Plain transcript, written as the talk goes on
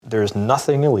there's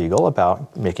nothing illegal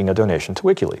about making a donation to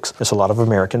WikiLeaks. And so a lot of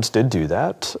Americans did do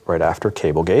that right after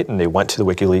Cablegate, and they went to the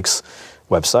WikiLeaks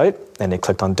website and they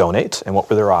clicked on donate, and what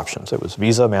were their options? It was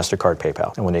Visa, MasterCard,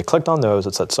 PayPal. And when they clicked on those,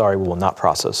 it said, sorry, we will not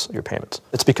process your payments.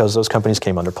 It's because those companies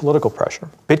came under political pressure.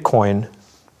 Bitcoin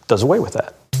does away with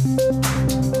that.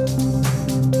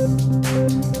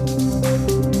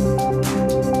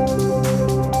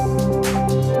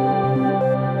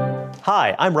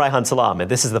 Hi, I'm Reihan Salam,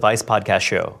 and this is the Vice Podcast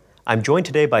Show. I'm joined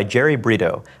today by Jerry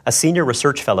Brito, a senior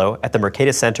research fellow at the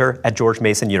Mercatus Center at George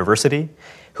Mason University,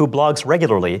 who blogs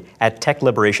regularly at Tech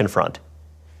Liberation Front.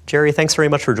 Jerry, thanks very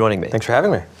much for joining me. Thanks for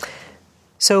having me.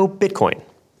 So, Bitcoin.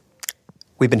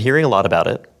 We've been hearing a lot about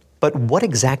it, but what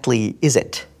exactly is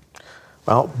it?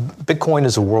 Well, Bitcoin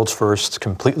is the world's first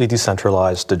completely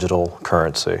decentralized digital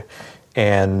currency.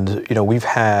 And, we've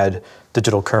had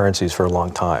digital currencies for a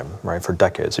long time, right, for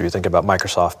decades. If you think about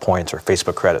Microsoft points or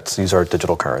Facebook credits, these are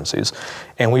digital currencies.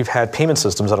 And we've had payment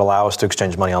systems that allow us to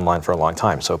exchange money online for a long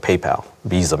time. So PayPal,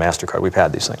 Visa, MasterCard, we've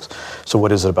had these things. So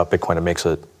what is it about Bitcoin that makes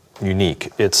it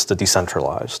unique? It's the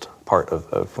decentralized part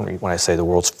of when I say the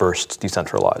world's first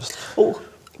decentralized. Oh.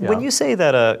 Yeah. When you say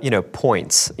that,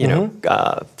 points,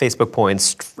 Facebook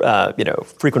points,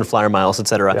 frequent flyer miles, et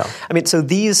cetera, yeah. I mean, so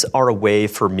these are a way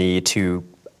for me to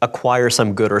acquire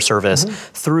some good or service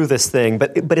through this thing,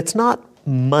 but it's not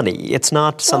money. It's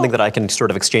not something that I can sort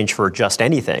of exchange for just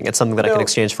anything. It's something that I can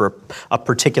exchange for a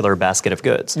particular basket of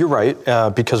goods. You're right,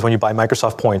 because when you buy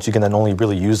Microsoft points, you can then only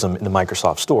really use them in the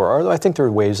Microsoft store. Although I think there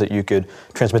are ways that you could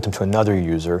transmit them to another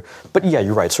user. But yeah,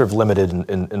 you're right, sort of limited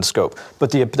in scope. But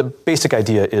the basic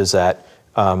idea is that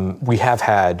we have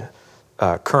had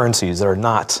currencies that are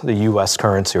not the U.S.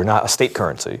 currency or not a state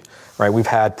currency. Right? We've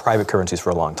had private currencies for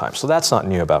a long time. So that's not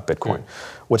new about Bitcoin.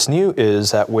 What's new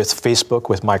is that with Facebook,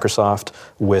 with Microsoft,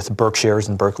 with Berkshires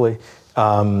and Berkeley,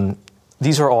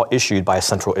 these are all issued by a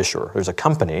central issuer. There's a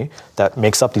company that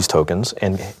makes up these tokens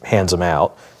and hands them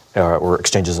out or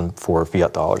exchanges them for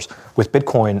fiat dollars. With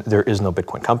Bitcoin, there is no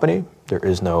Bitcoin company. There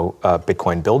is no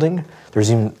Bitcoin building. There's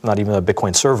not even a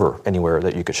Bitcoin server anywhere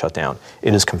that you could shut down.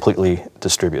 It is completely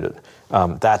distributed.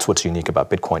 That's what's unique about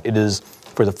Bitcoin. It is,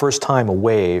 for the first time, a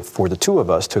way for the two of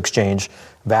us to exchange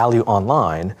value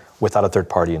online without a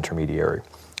third-party intermediary.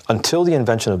 Until the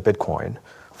invention of Bitcoin,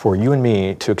 for you and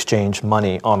me to exchange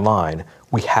money online,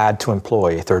 we had to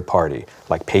employ a third party,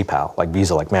 like PayPal, like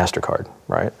Visa, like MasterCard,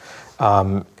 right?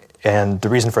 And the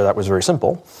reason for that was very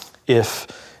simple. If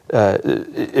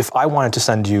I wanted to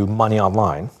send you money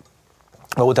online,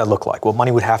 what would that look like? Well,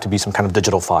 money would have to be some kind of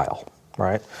digital file,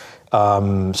 right?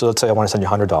 So let's say I want to send you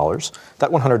 $100. That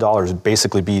 $100 would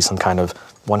basically be some kind of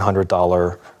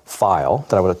 $100 file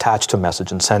that I would attach to a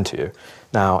message and send to you.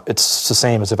 Now, it's the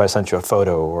same as if I sent you a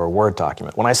photo or a Word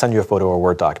document. When I send you a photo or a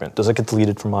Word document, does it get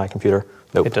deleted from my computer?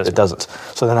 Nope, it doesn't.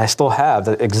 So then I still have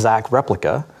the exact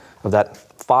replica of that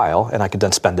file, and I could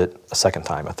then spend it a second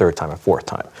time, a third time, a fourth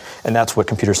time. And that's what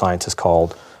computer scientists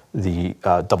called the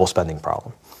double spending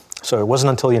problem. So it wasn't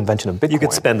until the invention of Bitcoin. You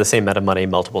could spend the same amount of money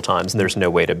multiple times, and there's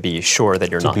no way to be sure that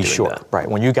you're not doing that. Right.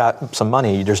 When you got some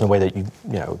money, there's no way that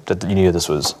that you knew this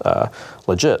was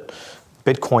legit.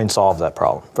 Bitcoin solved that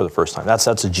problem for the first time. That's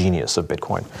the genius of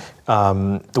Bitcoin.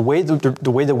 The way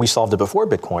that we solved it before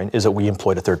Bitcoin is that we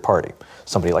employed a third party,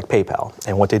 somebody like PayPal.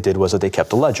 And what they did was that they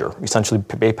kept a ledger. Essentially,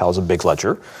 PayPal is a big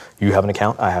ledger. You have an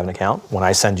account, I have an account. When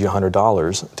I send you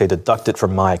 $100, they deduct it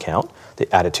from my account, they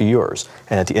add it to yours.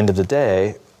 And at the end of the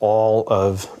day, all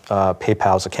of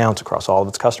PayPal's accounts across all of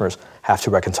its customers have to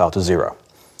reconcile to zero.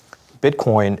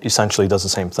 Bitcoin essentially does the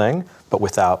same thing, but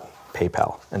without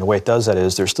PayPal. And the way it does that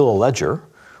is there's still a ledger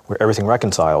where everything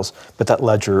reconciles, but that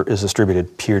ledger is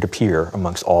distributed peer-to-peer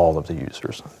amongst all of the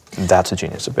users. And that's the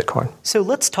genius of Bitcoin. So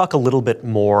let's talk a little bit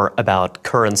more about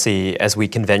currency as we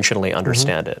conventionally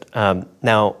understand it.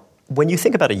 Now, when you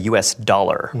think about a U.S.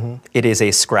 dollar, it is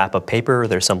a scrap of paper.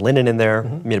 There's some linen in there,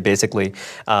 basically.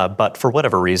 But for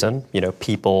whatever reason,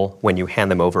 people, when you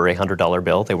hand them over a $100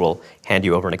 bill, they will hand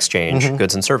you over in exchange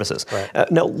goods and services.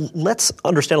 Right. Now, let's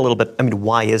understand a little bit.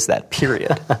 Why is that?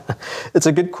 Period. It's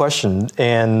a good question,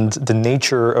 and the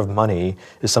nature of money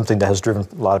is something that has driven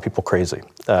a lot of people crazy,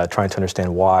 trying to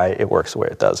understand why it works the way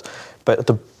it does. But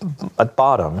at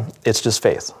bottom, it's just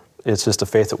faith. It's just a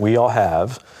faith that we all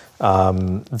have.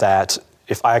 That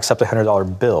if I accept a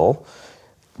 $100 bill,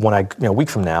 a week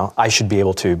from now, I should be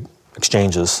able to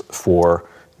exchange this for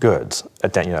goods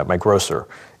at my grocer,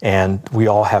 and we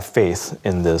all have faith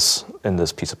in this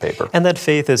piece of paper. And that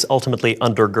faith is ultimately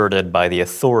undergirded by the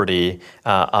authority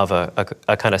of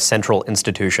a kind of central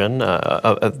institution,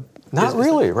 Not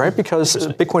really, right? Because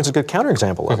Bitcoin's a good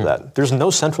counterexample of that. There's no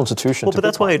central institution. Well, but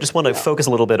that's why I just want to focus a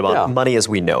little bit about money as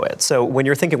we know it. So when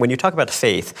you talk about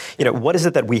faith, what is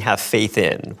it that we have faith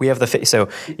in? We have the faith. So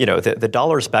the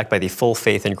dollar is backed by the full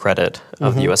faith and credit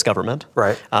of the U.S. government,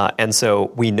 right? And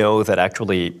so we know that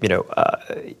actually,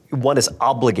 one is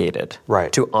obligated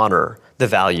to honor the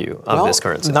value of this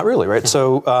currency. Not really, right?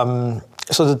 So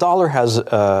the dollar has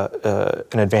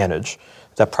an advantage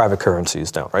that private currencies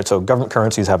don't, right? So government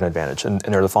currencies have an advantage, and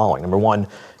they're the following. Number one,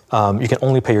 you can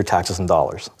only pay your taxes in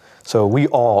dollars. So we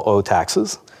all owe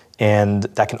taxes, and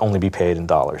that can only be paid in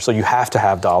dollars. So you have to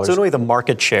have dollars. So in a way, the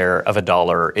market share of a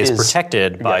dollar is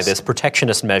protected by this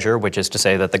protectionist measure, which is to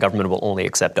say that the government will only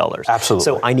accept dollars. Absolutely.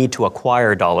 So I need to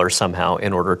acquire dollars somehow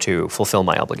in order to fulfill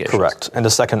my obligations. Correct. And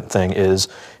the second thing is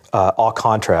all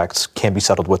contracts can be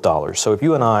settled with dollars. So if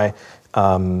you and I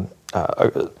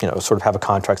sort of have a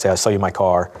contract, say I sell you my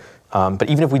car, but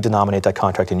even if we denominate that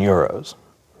contract in euros,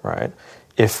 right?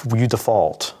 If you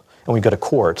default and we go to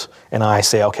court and I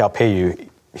say, okay, I'll pay you,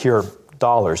 here are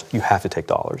dollars, you have to take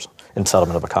dollars in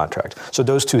settlement of a contract. So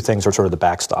those two things are sort of the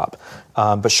backstop.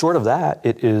 But short of that,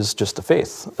 it is just the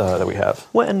faith that we have.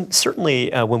 Well, and certainly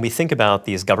when we think about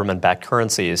these government-backed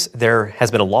currencies, there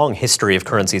has been a long history of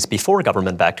currencies before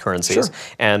government-backed currencies. Sure.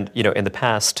 And in the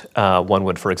past, one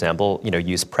would, for example,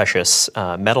 use precious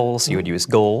metals. You would use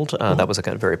gold. That was a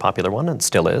kind of very popular one, and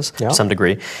still is to some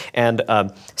degree. And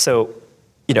so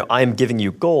I'm giving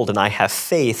you gold, and I have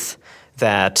faith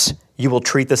that you will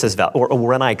treat this as value, or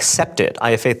when I accept it,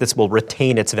 I have faith this will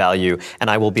retain its value,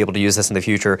 and I will be able to use this in the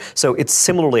future. So it's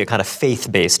similarly a kind of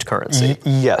faith-based currency.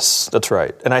 Yes, that's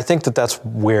right. And I think that's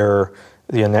where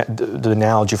the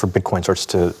analogy for Bitcoin starts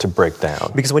to break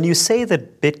down. Because when you say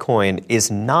that Bitcoin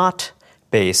is not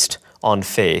based on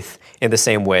faith in the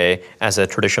same way as a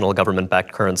traditional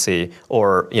government-backed currency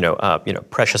or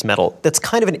precious metal, that's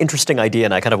kind of an interesting idea,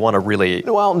 and I kind of want to really.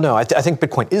 Well, no, I think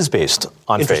Bitcoin is based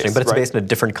on faith. Interesting, but it's based in a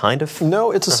different kind of.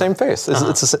 No, it's the same faith.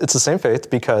 It's the same faith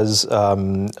because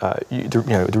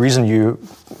the reason you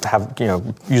have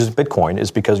use Bitcoin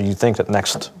is because you think that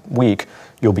next week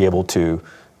you'll be able to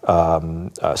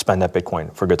spend that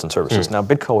Bitcoin for goods and services. Now,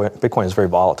 Bitcoin is very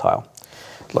volatile.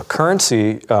 Look,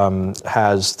 currency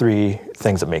has three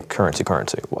things that make currency,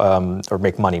 or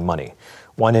make money.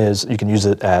 One is you can use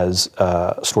it as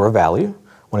a store of value.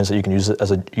 One is that you can use it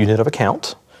as a unit of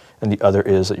account. And the other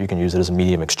is that you can use it as a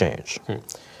medium of exchange.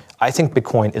 I think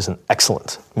Bitcoin is an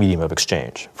excellent medium of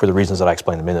exchange for the reasons that I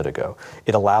explained a minute ago.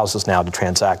 It allows us now to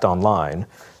transact online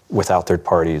without third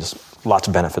parties. Lots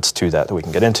of benefits to that we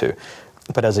can get into.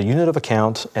 But as a unit of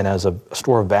account and as a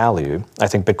store of value, I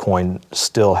think Bitcoin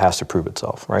still has to prove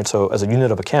itself, right? So as a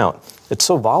unit of account, it's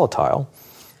so volatile.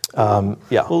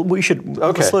 Well, we should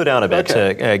slow down a bit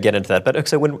to get into that. But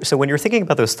so when you're thinking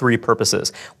about those three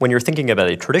purposes, when you're thinking about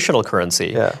a traditional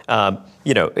currency,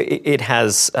 it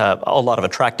has a lot of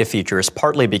attractive features.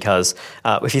 Partly because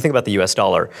if you think about the U.S.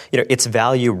 dollar, its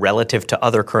value relative to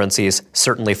other currencies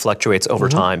certainly fluctuates over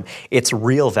time. Its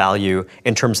real value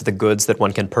in terms of the goods that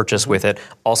one can purchase with it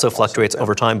also fluctuates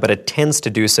over time, but it tends to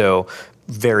do so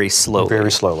very slowly.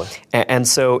 Very slowly. And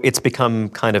so it's become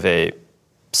kind of a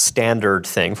standard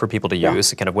thing for people to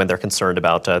use kind of when they're concerned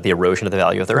about the erosion of the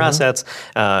value of their assets.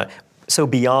 So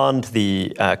beyond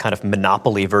the kind of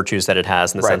monopoly virtues that it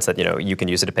has in the sense that you can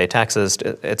use it to pay taxes,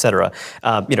 et cetera,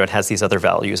 it has these other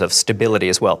values of stability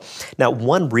as well. Now,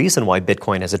 one reason why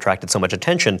Bitcoin has attracted so much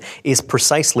attention is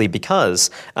precisely because,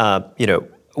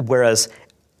 whereas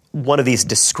one of these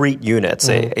discrete units,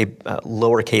 a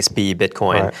lowercase b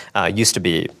Bitcoin, used to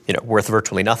be worth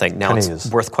virtually nothing. Now it's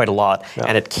worth quite a lot,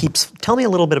 and it keeps. Tell me a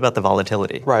little bit about the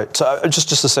volatility. Right. So just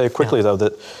to say quickly though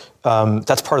that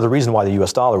that's part of the reason why the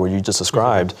U.S. dollar, what you just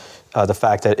described, the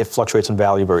fact that it fluctuates in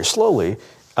value very slowly.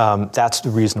 That's the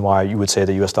reason why you would say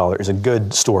the U.S. dollar is a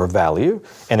good store of value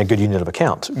and a good unit of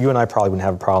account. You and I probably wouldn't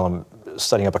have a problem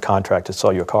setting up a contract to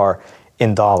sell you a car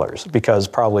in dollars because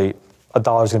probably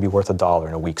 $1 is going to be worth $1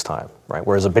 in a week's time, right?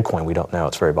 Whereas a Bitcoin, we don't know;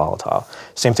 it's very volatile.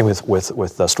 Same thing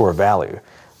with the store of value.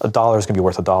 $1 is going to be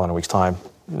worth $1 in a week's time.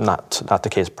 Not the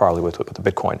case probably with the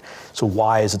Bitcoin. So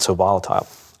why is it so volatile?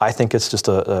 I think it's just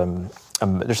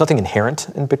there's nothing inherent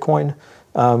in Bitcoin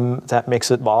that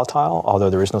makes it volatile. Although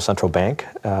there is no central bank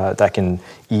that can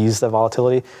ease that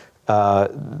volatility.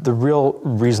 The real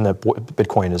reason that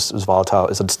Bitcoin is volatile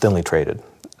is that it's thinly traded.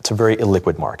 It's a very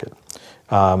illiquid market.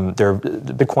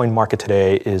 The Bitcoin market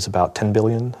today is about $10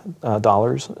 billion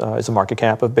is the market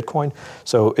cap of Bitcoin.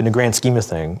 So in the grand scheme of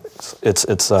things,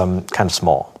 it's kind of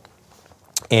small.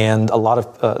 And a lot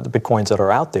of the Bitcoins that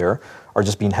are out there are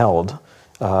just being held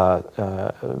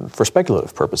for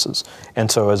speculative purposes. And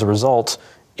so as a result,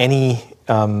 any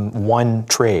one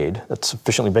trade that's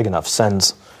sufficiently big enough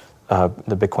sends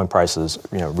the Bitcoin prices,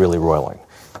 really roiling.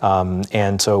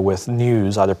 And so with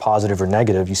news, either positive or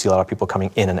negative, you see a lot of people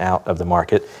coming in and out of the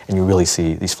market, and you really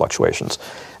see these fluctuations.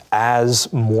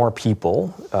 As more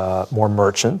people, more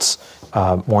merchants,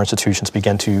 more institutions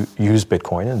begin to use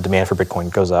Bitcoin, and demand for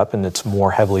Bitcoin goes up, and it's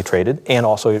more heavily traded, and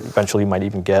also eventually you might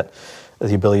even get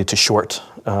the ability to short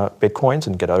Bitcoins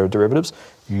and get other derivatives,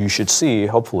 you should see,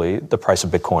 hopefully, the price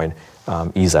of Bitcoin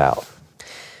ease out.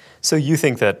 So you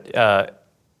think that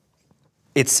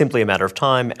it's simply a matter of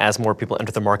time as more people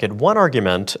enter the market. One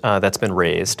argument that's been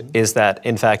raised is that,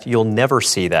 in fact, you'll never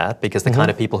see that because the kind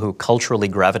of people who culturally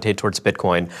gravitate towards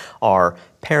Bitcoin are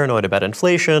paranoid about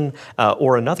inflation,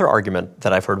 or another argument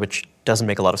that I've heard, which doesn't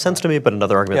make a lot of sense to me, but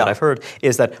another argument that I've heard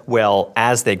is that, well,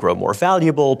 as they grow more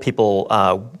valuable, people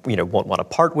won't want to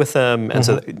part with them, and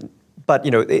so. But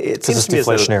it seems to me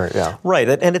as though, right,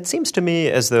 and it seems to me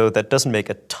as though that doesn't make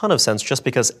a ton of sense, just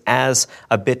because as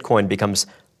a Bitcoin becomes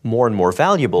more and more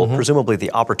valuable, presumably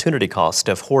the opportunity cost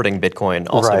of hoarding Bitcoin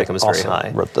also becomes very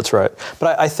high. That's right.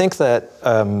 But I think that,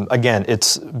 again,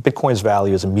 it's Bitcoin's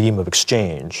value as a medium of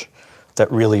exchange that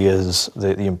really is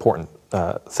the important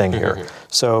thing here.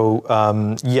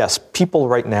 So, yes, people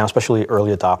right now, especially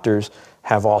early adopters,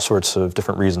 have all sorts of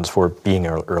different reasons for being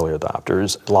early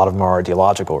adopters. A lot of them are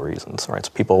ideological reasons, right?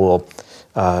 So people will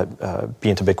be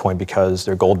into Bitcoin because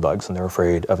they're gold bugs and they're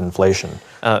afraid of inflation.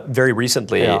 Very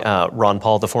recently, Ron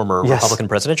Paul, the former Republican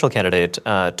presidential candidate,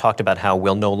 talked about how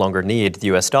we'll no longer need the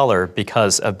U.S. dollar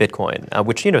because of Bitcoin,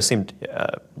 which seemed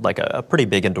like a pretty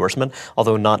big endorsement,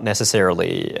 although not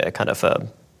necessarily kind of a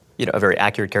very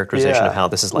accurate characterization of how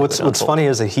this is likely to unfold. What's funny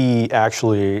is that he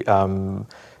actually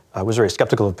was very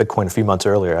skeptical of Bitcoin a few months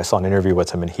earlier. I saw an interview with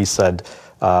him, and he said,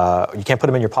 you can't put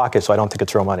them in your pocket, so I don't think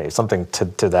it's real money. Something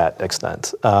to that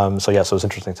extent. So it was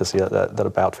interesting to see that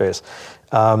about face.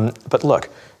 But look,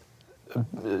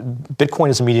 Bitcoin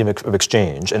is a medium of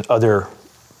exchange, and other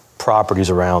properties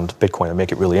around Bitcoin that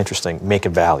make it really interesting make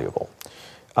it valuable.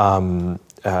 And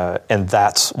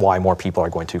that's why more people are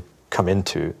going to come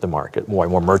into the market, why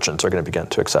more merchants are going to begin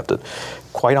to accept it.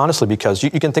 Quite honestly, because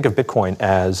you can think of Bitcoin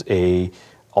as a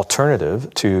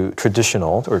alternative to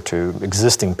traditional or to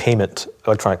existing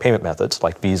electronic payment methods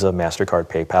like Visa, MasterCard,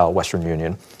 PayPal, Western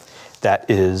Union, that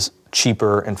is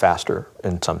cheaper and faster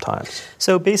in some times.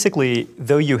 So basically,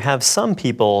 though you have some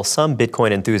people, some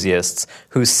Bitcoin enthusiasts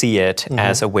who see it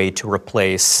as a way to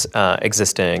replace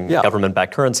existing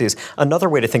government-backed currencies, another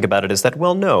way to think about it is that,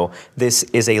 well, no, this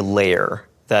is a layer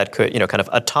that could, kind of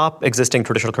atop existing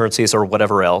traditional currencies or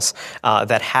whatever else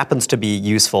that happens to be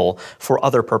useful for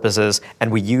other purposes.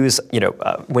 And we use,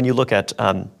 when you look at,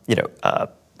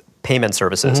 payment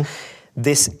services,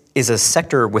 this is a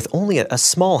sector with only a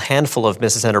small handful of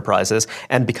business enterprises,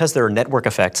 and because there are network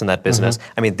effects in that business,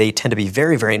 they tend to be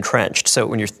very, very entrenched. So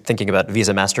when you're thinking about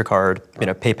Visa, MasterCard,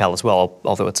 PayPal as well,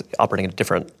 although it's operating at a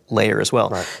different layer as well.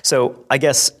 Right. So I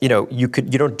guess you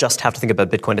don't just have to think about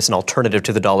Bitcoin as an alternative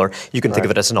to the dollar. You can think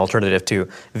of it as an alternative to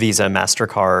Visa,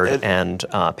 MasterCard, and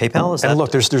PayPal. And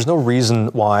look, there's no reason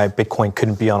why Bitcoin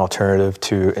couldn't be an alternative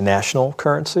to a national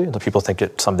currency. And people think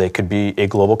it someday could be a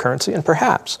global currency, and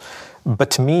perhaps.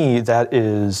 But to me, that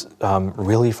is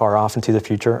really far off into the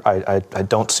future. I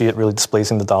don't see it really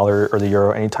displacing the dollar or the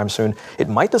euro anytime soon. It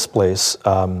might displace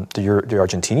the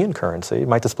Argentinian currency. It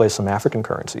might displace some African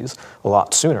currencies a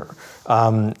lot sooner.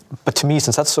 But to me,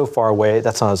 since that's so far away,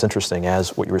 that's not as interesting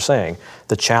as what you were saying.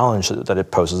 The challenge that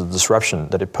it poses, the disruption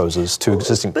that it poses to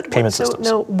existing payment systems.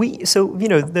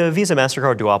 The Visa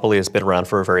MasterCard duopoly has been around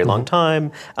for a very long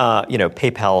time.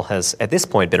 PayPal has at this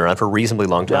point been around for a reasonably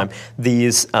long time.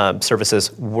 These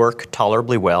services work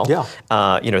tolerably well.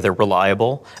 They're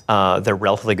reliable. They're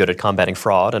relatively good at combating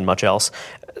fraud and much else.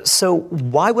 So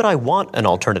why would I want an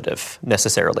alternative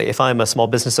necessarily? If I'm a small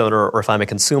business owner or if I'm a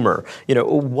consumer,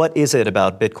 what is it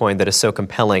about Bitcoin that is so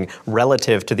compelling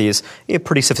relative to these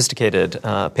pretty sophisticated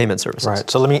payment services? Right.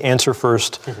 So let me answer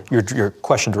first your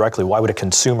question directly. Why would a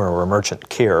consumer or a merchant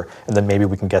care? And then maybe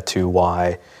we can get to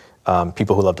why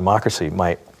people who love democracy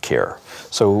might care.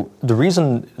 So the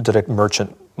reason that a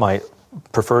merchant might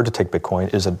prefer to take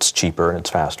Bitcoin is that it's cheaper and it's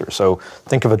faster. So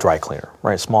think of a dry cleaner,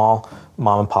 right? Small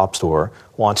mom and pop store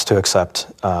wants to accept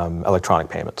electronic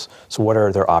payments. So what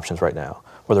are their options right now?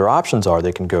 Well, their options are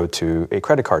they can go to a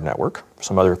credit card network,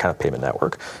 some other kind of payment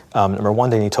network. Number one,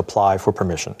 they need to apply for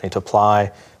permission. They need to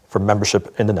apply for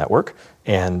membership in the network,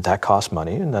 and that costs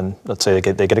money. And then let's say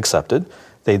they get accepted.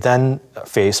 They then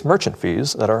face merchant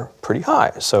fees that are pretty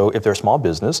high. So if they're a small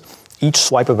business, each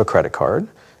swipe of a credit card,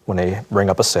 when they ring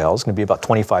up a sale is going to be about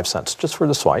 25 cents just for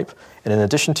the swipe. And in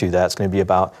addition to that, it's going to be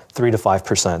about 3 to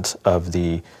 5% of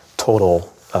the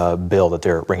total bill that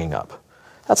they're ringing up.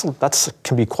 That's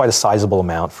can be quite a sizable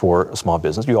amount for a small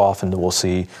business. You often will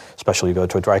see, especially you go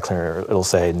to a dry cleaner, it'll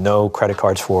say no credit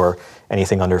cards for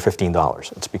anything under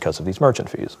 $15. It's because of these merchant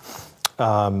fees.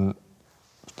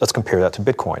 Let's compare that to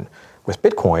Bitcoin. With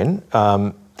Bitcoin,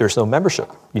 there's no membership.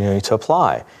 You don't need to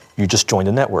apply. You just join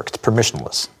the network. It's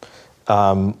permissionless.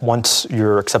 Once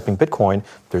you're accepting Bitcoin,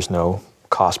 there's no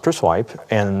cost per swipe,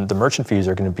 and the merchant fees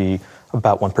are going to be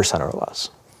about 1% or less.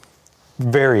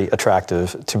 Very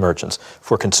attractive to merchants.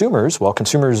 For consumers,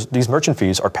 these merchant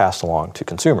fees are passed along to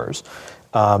consumers.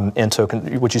 And so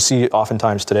what you see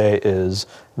oftentimes today is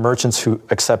merchants who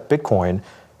accept Bitcoin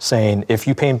saying, if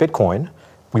you pay in Bitcoin,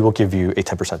 we will give you a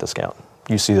 10% discount.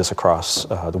 You see this across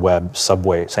the web,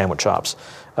 Subway, sandwich shops.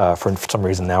 For some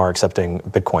reason now are accepting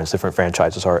Bitcoins, different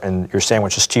franchises are, and your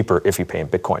sandwich is cheaper if you pay in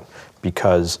Bitcoin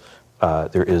because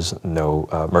there is no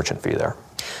merchant fee there.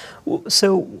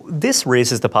 So this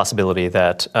raises the possibility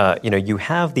that you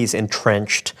have these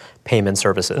entrenched payment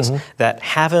services that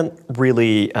haven't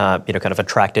really kind of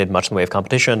attracted much in the way of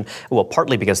competition. Well,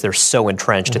 partly because they're so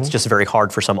entrenched, it's just very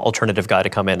hard for some alternative guy to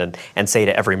come in and say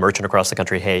to every merchant across the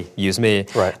country, "Hey, use me."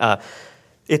 Right.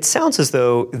 It sounds as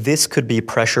though this could be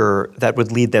pressure that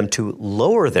would lead them to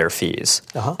lower their fees.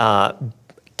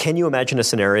 Can you imagine a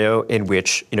scenario in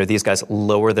which these guys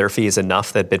lower their fees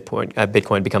enough that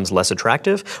Bitcoin becomes less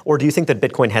attractive? Or do you think that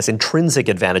Bitcoin has intrinsic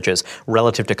advantages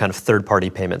relative to kind of third-party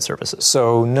payment services?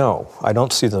 So no, I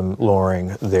don't see them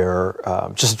lowering their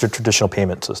just their traditional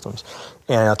payment systems.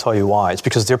 And I'll tell you why. It's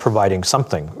because they're providing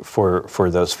something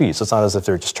for those fees. It's not as if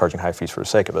they're just charging high fees for the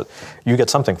sake of it. You get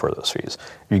something for those fees.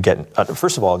 You get,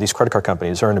 first of all, these credit card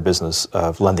companies are in the business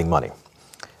of lending money.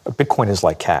 Bitcoin is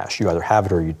like cash. You either have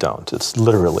it or you don't. It's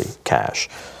literally cash.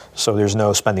 So there's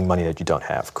no spending money that you don't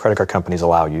have. Credit card companies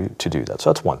allow you to do that.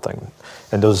 So that's one thing.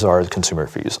 And those are the consumer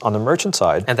fees. On the merchant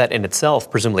side... And that in itself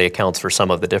presumably accounts for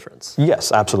some of the difference.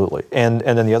 Yes, absolutely. And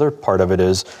then the other part of it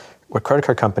is what credit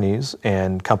card companies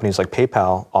and companies like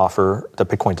PayPal offer that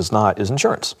Bitcoin does not is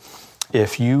insurance.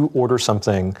 If you order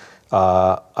something,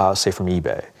 say from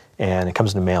eBay, and it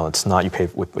comes in the mail, it's not, you pay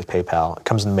with PayPal, it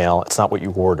comes in the mail, it's not what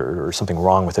you ordered or something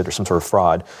wrong with it or some sort of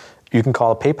fraud, you can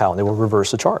call PayPal and they will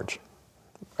reverse the charge.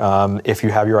 If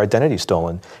you have your identity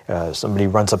stolen, somebody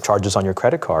runs up charges on your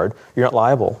credit card, you're not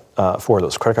liable for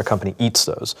those. Credit card company eats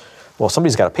those. Well,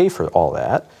 somebody's got to pay for all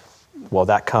that. Well,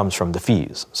 that comes from the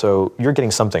fees. So you're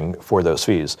getting something for those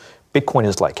fees. Bitcoin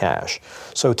is like cash.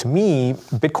 So to me,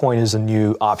 Bitcoin is a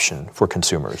new option for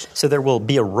consumers. So there will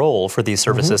be a role for these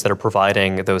services that are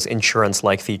providing those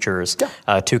insurance-like features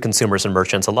to consumers and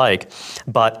merchants alike.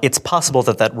 But it's possible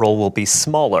that that role will be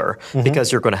smaller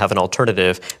because you're going to have an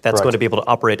alternative that's going to be able to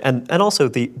operate. And also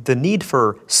the need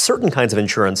for certain kinds of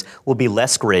insurance will be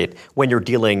less great when you're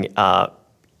dealing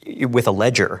with a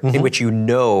ledger in which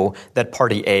that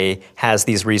party A has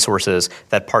these resources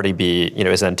that party B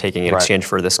is then taking in exchange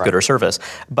for this good or service.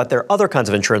 But there are other kinds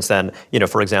of insurance then,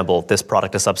 for example, this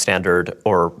product is substandard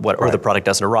or the product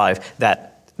doesn't arrive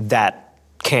that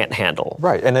can't handle.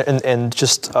 Right, and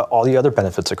just all the other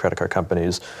benefits that credit card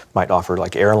companies might offer,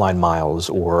 like airline miles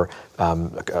or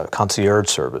concierge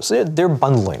service. They're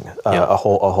bundling a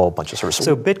whole bunch of services.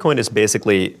 So Bitcoin is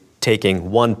basically taking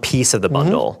one piece of the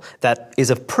bundle that is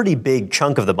a pretty big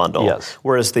chunk of the bundle. Yes.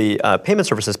 Whereas the payment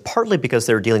services, partly because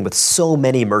they're dealing with so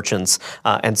many merchants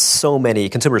and so many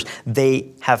consumers, they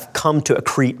have come to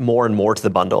accrete more and more to the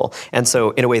bundle. And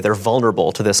so in a way, they're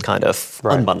vulnerable to this kind of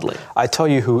unbundling. I tell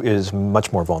you who is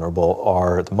much more vulnerable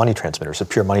are the money transmitters, the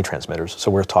pure money transmitters. So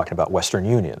we're talking about Western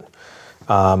Union.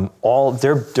 All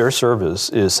their service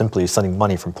is simply sending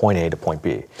money from point A to point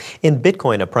B. In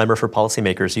Bitcoin, a primer for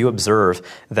policymakers, you observe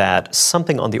that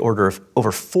something on the order of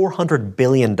over $400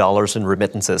 billion in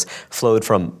remittances flowed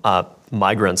from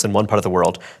migrants in one part of the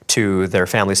world to their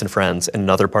families and friends in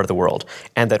another part of the world,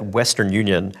 and that Western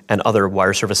Union and other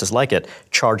wire services like it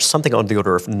charge something on the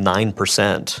order of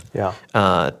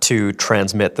 9% to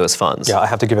transmit those funds. Yeah, I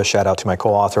have to give a shout out to my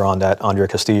co-author on that, Andrea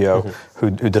Castillo,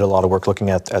 who did a lot of work looking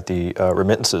at the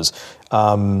remittances.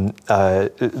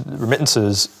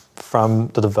 Remittances from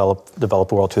the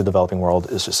developed world to the developing world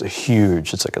is just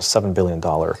it's like a $7 billion.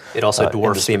 It also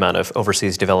dwarfs the amount of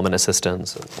overseas development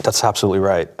assistance. That's absolutely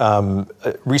right.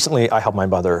 Recently, I helped my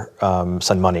mother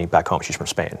send money back home. She's from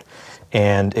Spain.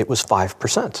 And it was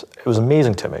 5%. It was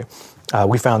amazing to me.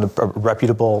 We found a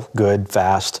reputable, good,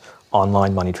 fast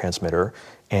online money transmitter,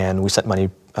 and we sent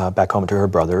money back home to her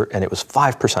brother, and it was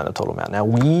 5% of the total amount. Now,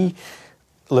 we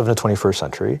live in the 21st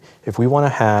century. If we want to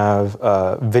have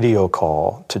a video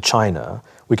call to China,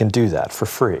 we can do that for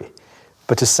free.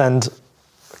 But to send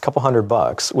a couple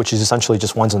 $100, which is essentially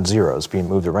just ones and zeros being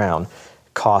moved around,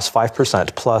 costs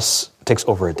 5% plus takes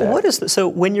over a day. What is so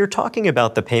when you're talking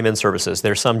about the payment services,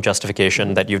 there's some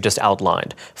justification that you've just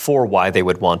outlined for why they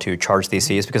would want to charge these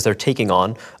fees because they're taking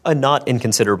on a not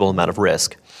inconsiderable amount of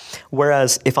risk.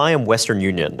 Whereas if I am Western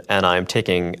Union and I'm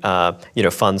taking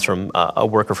funds from a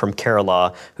worker from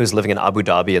Kerala who's living in Abu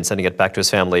Dhabi and sending it back to his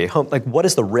family home, like what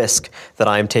is the risk that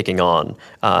I am taking on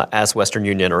as Western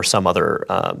Union or some other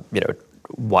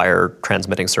wire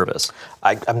transmitting service?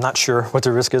 I'm not sure what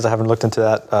the risk is. I haven't looked into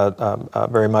that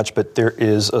very much, but there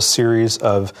is a series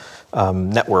of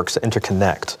networks that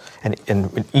interconnect,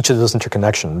 and each of those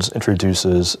interconnections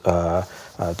introduces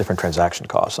different transaction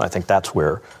costs. And I think that's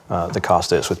where the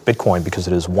cost is. With Bitcoin, because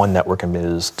it is one network and it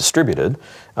is distributed,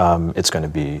 it's going to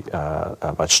be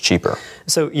much cheaper.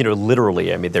 So,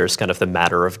 literally, I mean, there's kind of the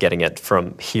matter of getting it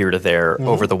from here to there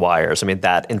over the wires. I mean,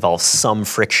 that involves some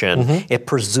friction. It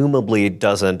presumably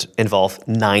doesn't involve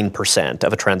 9%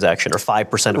 of a transaction or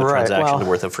 5% of a transaction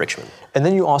worth of friction. And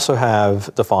then you also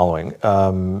have the following.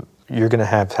 You're going to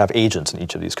have agents in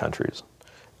each of these countries.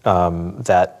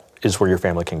 That is where your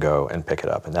family can go and pick it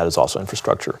up, and that is also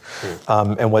infrastructure.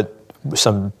 And what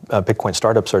some Bitcoin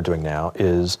startups are doing now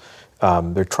is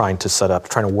they're trying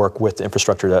to work with the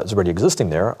infrastructure that is already existing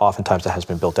there. Oftentimes that has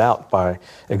been built out by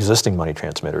existing money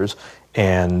transmitters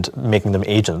and making them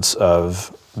agents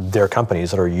of their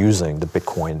companies that are using the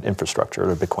Bitcoin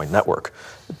infrastructure, the Bitcoin network,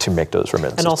 to make those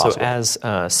remittances And also, possible. as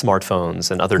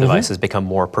smartphones and other devices become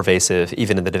more pervasive,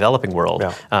 even in the developing world,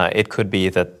 it could be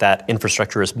that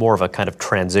infrastructure is more of a kind of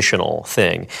transitional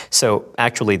thing. So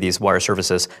actually, these wire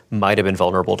services might have been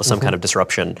vulnerable to some kind of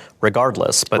disruption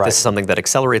regardless, but this is something that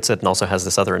accelerates it and also has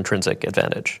this other intrinsic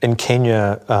advantage. In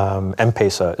Kenya,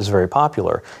 M-Pesa is very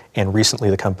popular, and recently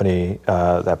the company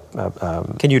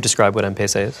Can you describe what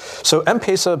M-Pesa is? So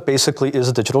M-Pesa basically is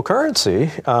a digital currency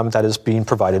that is being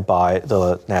provided by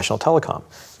the national telecom,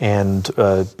 and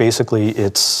basically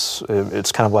it's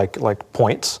kind of like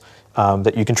points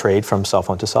that you can trade from cell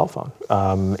phone to cell phone,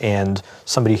 and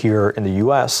somebody here in the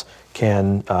U.S.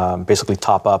 can basically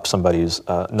top up somebody's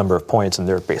number of points, and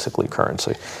they're basically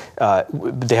currency.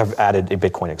 They have added a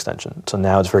Bitcoin extension, so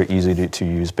now it's very easy to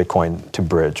use Bitcoin to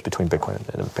bridge between Bitcoin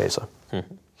and M-Pesa.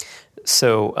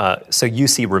 So you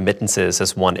see remittances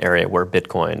as one area where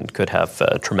Bitcoin could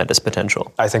have tremendous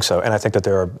potential. I think so, and I think that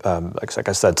there are, like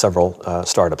I said, several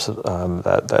startups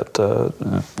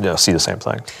that see the same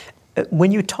thing.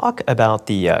 When you talk about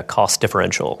the cost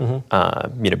differential,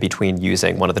 between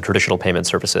using one of the traditional payment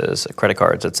services, credit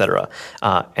cards, et cetera,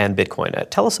 and Bitcoin,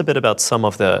 tell us a bit about some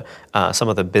of the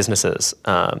businesses,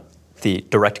 the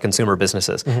direct-to-consumer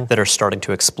businesses that are starting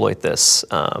to exploit this.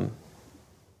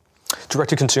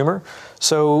 Direct-to-consumer?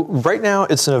 So right now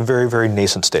it's in a very, very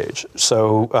nascent stage.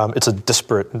 So it's a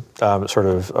disparate sort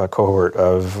of cohort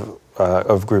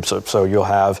of groups. So you'll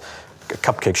have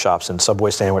cupcake shops and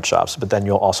Subway sandwich shops, but then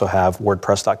you'll also have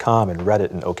WordPress.com and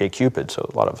Reddit and OkCupid, so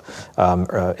a lot of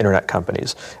internet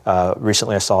companies.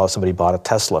 Recently I saw somebody bought a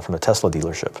Tesla from a Tesla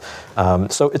dealership.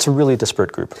 So it's a really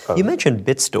disparate group. You mentioned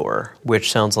BitStore,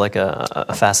 which sounds like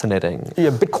a fascinating... Yeah,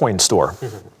 Bitcoin store.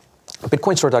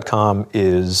 Bitcoinstore.com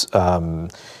is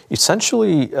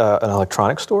essentially an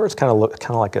electronics store. It's kind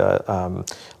of like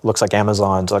looks like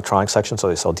Amazon's electronics section. So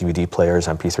they sell DVD players,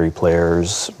 MP3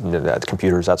 players,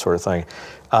 computers, that sort of thing.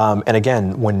 And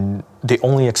again, when they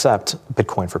only accept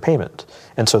Bitcoin for payment,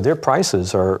 and so their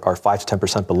prices are 5 to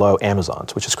 10% below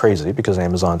Amazon's, which is crazy because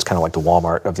Amazon's kind of like the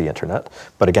Walmart of the internet.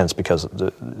 But again, it's because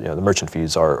the merchant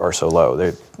fees are so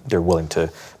low. They're willing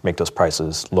to make those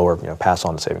prices lower, pass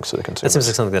on the savings to the consumers. That seems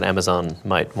like something that Amazon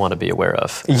might want to be aware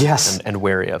of. Yes. And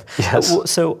wary of.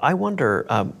 Yes. So I wonder,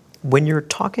 when you're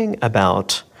talking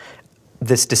about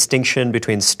this distinction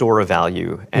between store of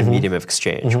value and medium of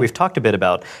exchange. We've talked a bit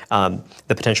about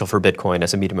the potential for Bitcoin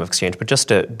as a medium of exchange, but just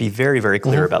to be very, very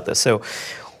clear about this. So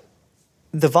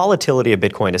the volatility of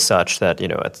Bitcoin is such that,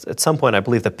 at some point, I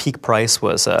believe the peak price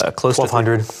was close to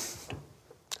 $1,200.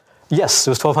 Yes,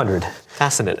 it was $1,200.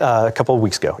 Fascinating. A couple of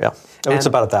weeks ago, yeah. It's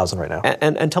about 1,000 right now.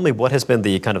 And tell me, what has been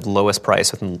the kind of lowest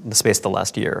price within the space of the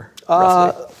last year,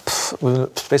 roughly?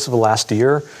 Within the space of the last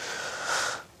year,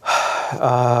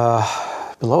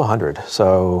 below 100.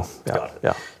 So,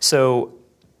 yeah. So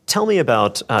tell me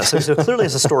about, so clearly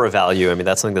as a store of value, I mean,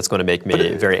 that's something that's going to make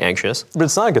me very anxious. But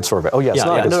it's not a good store of value. Oh, yeah, it's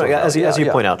not a good store of value. As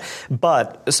you point out.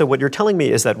 But, so what you're telling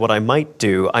me is that what I might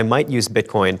do, I might use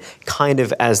Bitcoin kind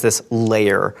of as this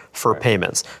layer for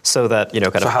payments. So that,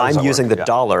 I'm using the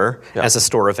dollar as a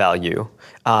store of value,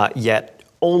 yet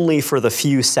only for the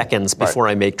few seconds before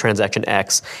I make transaction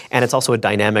X. And it's also a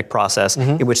dynamic process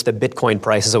in which the Bitcoin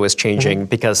price is always changing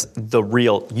because the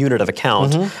real unit of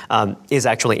account is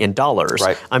actually in dollars.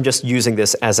 Right. I'm just using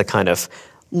this as a kind of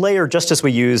layer, just as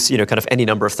we use, kind of any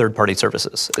number of third-party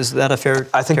services. Is that a fair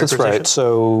I think that's right.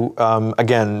 So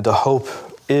again, the hope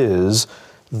is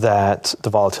that the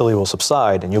volatility will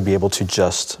subside and you'll be able to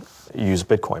just use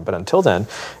Bitcoin. But until then,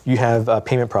 you have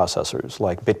payment processors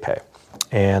like BitPay.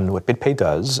 And what BitPay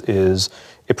does is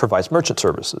it provides merchant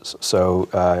services. So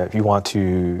if you want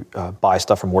to buy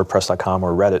stuff from WordPress.com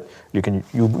or Reddit,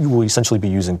 you will essentially be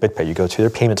using BitPay. You go to their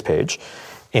payments page,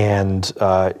 and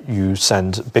you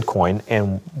send Bitcoin.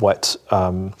 And what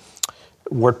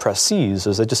WordPress sees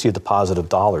is they just see a deposit of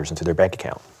dollars into their bank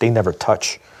account. They never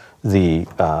touch the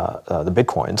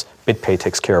Bitcoins. BitPay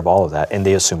takes care of all of that, and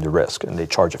they assume the risk, and they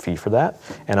charge a fee for that.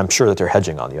 And I'm sure that they're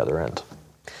hedging on the other end.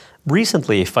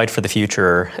 Recently, Fight for the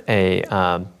Future,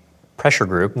 a pressure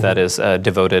group that is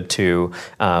devoted to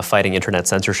fighting internet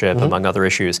censorship, among other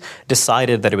issues,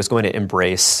 decided that it was going to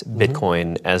embrace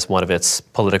Bitcoin as one of its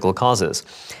political causes.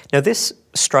 Now, this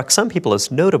struck some people as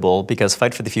notable because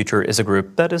Fight for the Future is a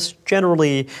group that is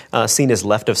generally seen as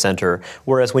left of center,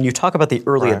 whereas when you talk about the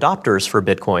early adopters for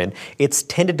Bitcoin, it's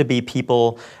tended to be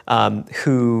people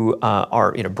who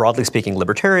are, broadly speaking,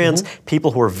 libertarians,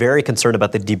 people who are very concerned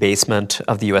about the debasement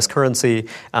of the U.S. currency,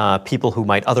 people who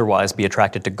might otherwise be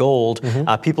attracted to gold,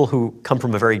 people who come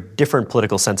from a very different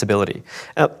political sensibility.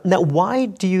 Now, why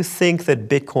do you think that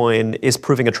Bitcoin is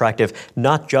proving attractive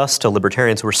not just to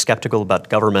libertarians who are skeptical about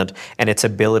government and its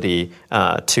ability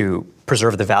to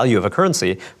preserve the value of a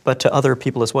currency, but to other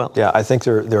people as well? Yeah, I think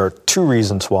there are two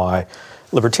reasons why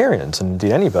libertarians, and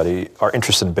indeed anybody, are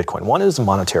interested in Bitcoin. One is the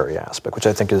monetary aspect, which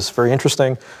I think is very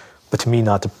interesting, but to me,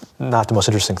 not the most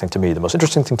interesting thing to me. The most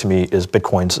interesting thing to me is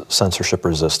Bitcoin's censorship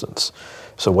resistance.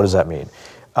 So what does that mean?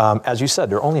 As you said,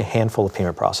 there are only a handful of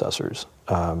payment processors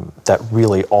that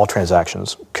really all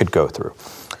transactions could go through.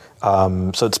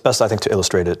 So it's best, I think, to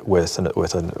illustrate it with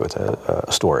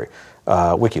a story.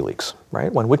 WikiLeaks,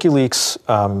 right? When WikiLeaks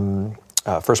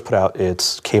first put out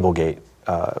its Cablegate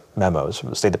memos,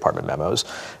 the State Department memos,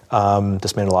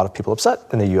 this made a lot of people upset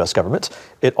in the U.S. government.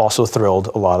 It also thrilled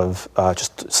a lot of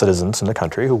just citizens in the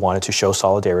country who wanted to show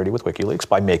solidarity with WikiLeaks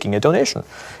by making a donation.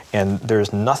 And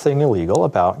there's nothing illegal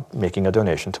about making a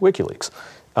donation to WikiLeaks.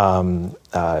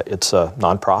 It's a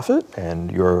nonprofit,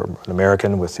 and you're an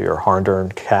American with your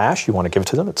hard-earned cash. You want to give it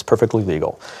to them. It's perfectly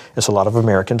legal. And so a lot of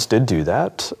Americans did do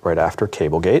that right after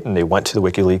Cablegate, and they went to the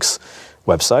WikiLeaks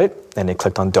website, and they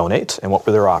clicked on Donate, and what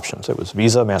were their options? It was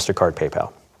Visa, MasterCard,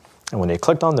 PayPal. And when they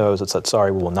clicked on those, it said,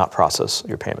 sorry, we will not process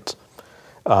your payments.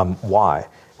 Why?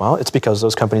 Well, it's because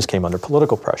those companies came under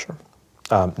political pressure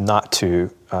not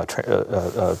to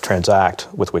transact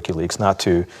with WikiLeaks, not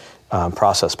to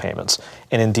process payments.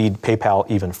 And indeed, PayPal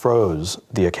even froze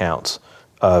the accounts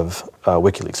of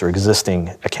WikiLeaks, their existing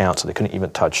accounts, so they couldn't even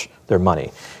touch their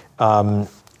money.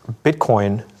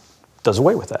 Bitcoin does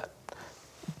away with that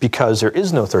because there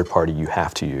is no third party you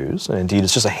have to use. And indeed,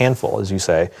 it's just a handful, as you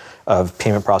say, of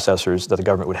payment processors that the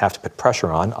government would have to put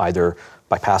pressure on, either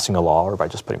by passing a law or by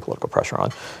just putting political pressure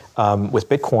on. With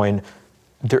Bitcoin,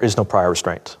 there is no prior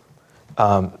restraint.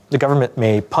 The government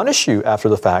may punish you after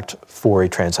the fact for a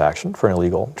transaction, for an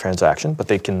illegal transaction, but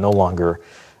they can no longer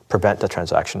prevent the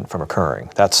transaction from occurring.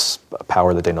 That's a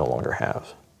power that they no longer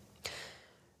have.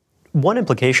 One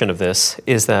implication of this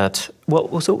is that,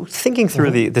 so thinking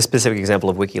through the specific example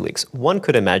of WikiLeaks, one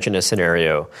could imagine a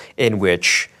scenario in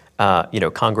which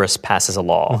Congress passes a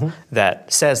law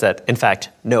that says that, in fact,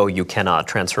 no, you cannot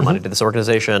transfer money to this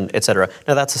organization, et cetera.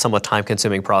 Now, that's a somewhat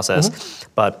time-consuming process,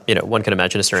 but one can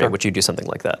imagine a scenario in which you do something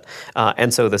like that.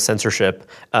 And so the censorship,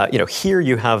 here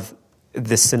you have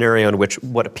this scenario in which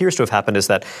what appears to have happened is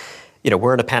that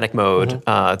we're in a panic mode.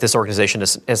 This organization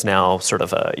is now sort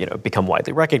of become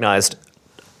widely recognized.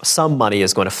 Some money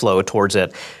is going to flow towards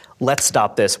it. Let's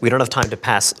stop this. We don't have time to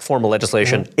pass formal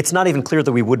legislation. It's not even clear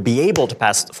that we would be able to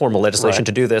pass formal legislation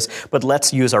to do this, but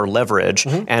let's use our leverage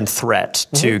and threat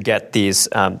to get these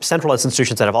centralized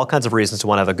institutions that have all kinds of reasons to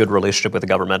want to have a good relationship with the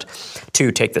government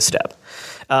to take this step.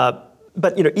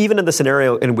 But even in the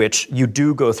scenario in which you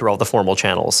do go through all the formal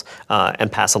channels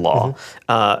and pass a law,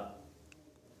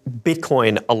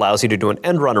 Bitcoin allows you to do an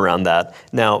end run around that.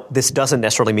 Now, this doesn't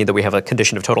necessarily mean that we have a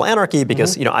condition of total anarchy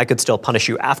because I could still punish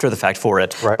you after the fact for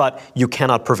it, but you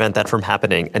cannot prevent that from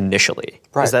happening initially.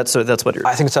 Right. Is that so? That's what you're.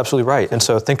 I think it's absolutely right. And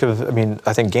so I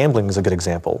think gambling is a good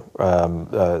example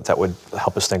that would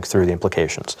help us think through the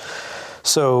implications.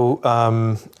 So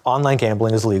online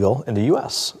gambling is legal in the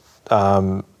U.S.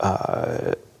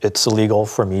 it's illegal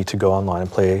for me to go online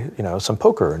and play, some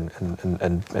poker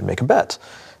and make a bet.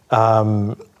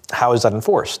 How is that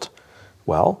enforced?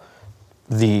 Well,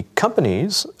 the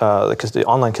companies, because the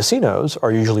online casinos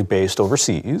are usually based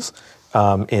overseas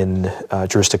in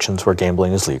jurisdictions where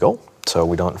gambling is legal, so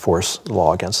we don't enforce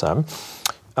law against them.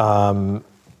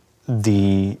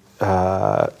 The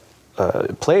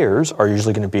players are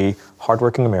usually going to be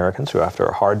hardworking Americans who, after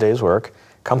a hard day's work,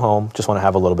 come home, just want to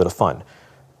have a little bit of fun.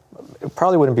 It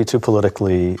probably wouldn't be too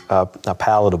politically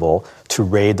palatable to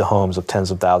raid the homes of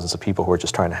tens of thousands of people who are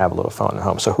just trying to have a little fun at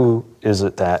home. So who is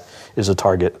it that is a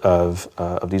target of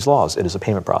these laws? It is the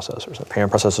payment processors. And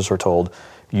payment processors are told,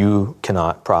 you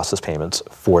cannot process payments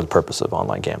for the purpose of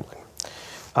online gambling.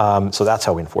 So that's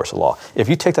how we enforce the law. If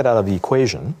you take that out of the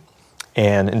equation,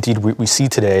 and indeed we see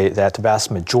today that the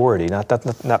vast majority,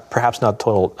 perhaps not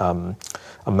total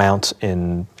amount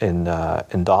in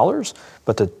dollars,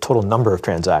 but the total number of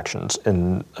transactions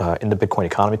in the Bitcoin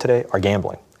economy today are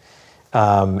gambling.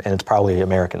 And it's probably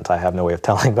Americans. I have no way of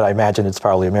telling, but I imagine it's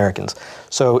probably Americans.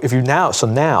 So if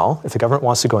the government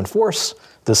wants to go enforce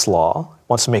this law,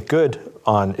 wants to make good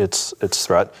on its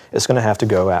threat, it's going to have to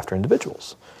go after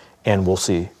individuals. And we'll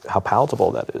see how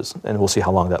palatable that is. And we'll see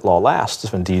how long that law lasts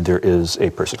if indeed there is a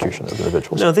persecution of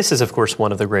individuals. No, this is, of course,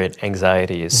 one of the great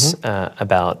anxieties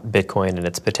about Bitcoin and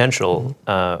its potential.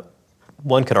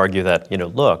 One could argue that,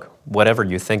 look, whatever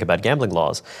you think about gambling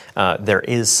laws, there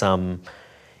is some,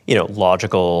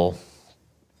 logical,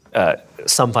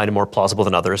 some find it more plausible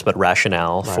than others, but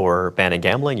rationale for banning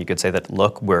gambling. You could say that,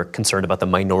 look, we're concerned about the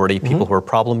minority, people who are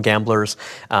problem gamblers.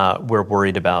 We're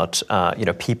worried about,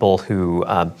 people who,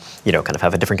 kind of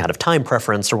have a different kind of time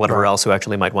preference or whatever else, who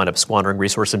actually might wind up squandering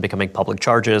resources and becoming public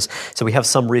charges. So we have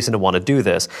some reason to want to do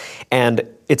this. And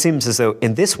it seems as though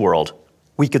in this world,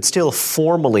 we could still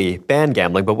formally ban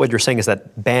gambling, but what you're saying is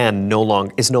that ban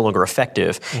is no longer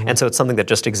effective, and so it's something that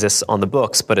just exists on the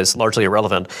books but is largely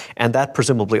irrelevant, and that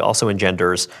presumably also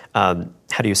engenders, a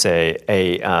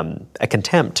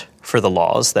contempt for the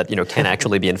laws that can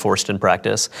actually be enforced in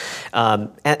practice, and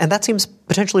that seems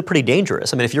potentially pretty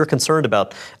dangerous. I mean, if you're concerned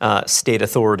about state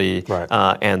authority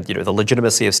and the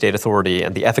legitimacy of state authority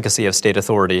and the efficacy of state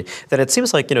authority, then it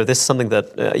seems like this is something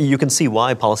that you can see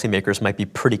why policymakers might be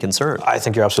pretty concerned. I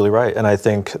think you're absolutely right, and I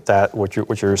think that what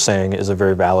you're saying is a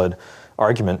very valid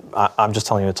argument. I'm just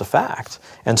telling you it's a fact.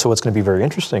 And so what's going to be very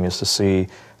interesting is to see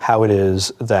how it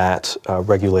is that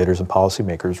regulators and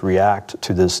policymakers react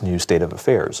to this new state of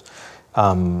affairs.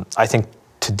 I think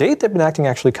to date they've been acting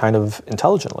actually kind of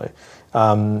intelligently.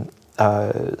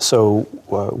 So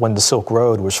when the Silk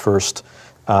Road was first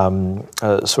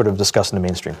sort of discussed in the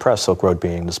mainstream press, Silk Road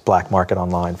being this black market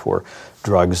online for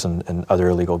drugs and other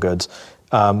illegal goods,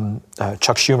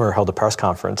 Chuck Schumer held a press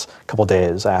conference a couple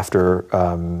days after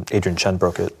Adrian Chen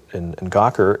broke it in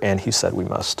Gawker, and he said we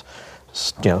must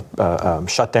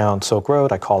shut down Silk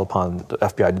Road. I call upon the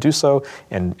FBI to do so,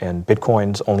 and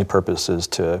Bitcoin's only purpose is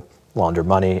to launder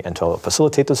money and to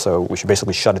facilitate this, so we should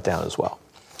basically shut it down as well.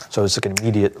 So it's like an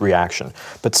immediate reaction.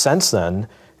 But since then,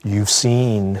 you've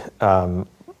seen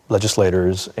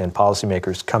legislators and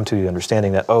policymakers come to the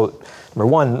understanding that, number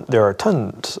one, there are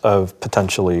tons of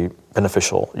potentially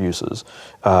beneficial uses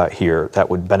here that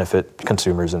would benefit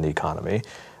consumers in the economy,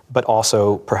 but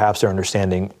also perhaps they're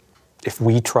understanding if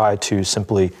we try to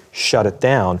simply shut it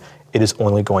down, it is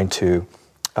only going to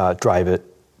drive it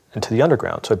into the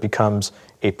underground. So it becomes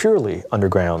a purely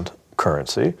underground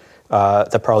currency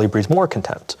that probably breeds more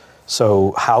contempt.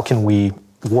 So how can we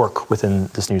work within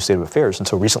this new state of affairs? And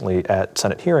so recently at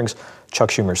Senate hearings, Chuck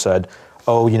Schumer said,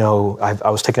 I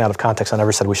was taken out of context. I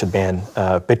never said we should ban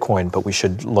Bitcoin, but we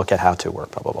should look at how to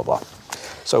work, blah, blah, blah, blah.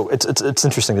 So it's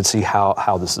interesting to see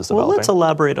how this is developing. Well, let's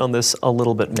elaborate on this a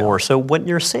little bit more. So when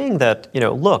you're saying that,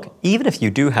 look, even if you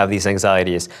do have these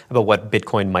anxieties about what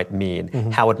Bitcoin might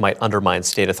mean, how it might undermine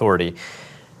state authority,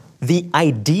 the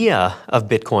idea of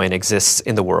Bitcoin exists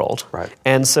in the world. Right.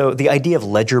 And so the idea of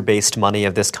ledger-based money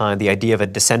of this kind, the idea of a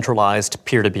decentralized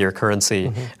peer-to-peer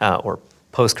currency or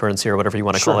post-currency or whatever you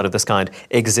want to call it of this kind,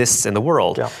 exists in the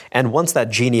world. Yeah. And once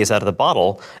that genie is out of the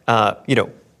bottle,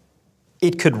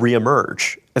 it could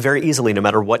reemerge very easily no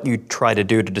matter what you try to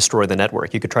do to destroy the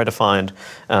network. You could try to find,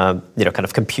 kind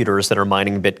of computers that are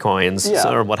mining Bitcoins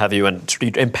or what have you and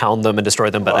impound them and destroy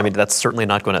them. But I mean, that's certainly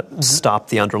not going to stop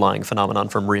the underlying phenomenon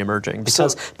from reemerging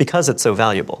because it's so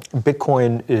valuable.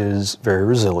 Bitcoin is very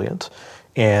resilient,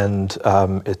 and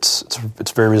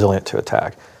it's very resilient to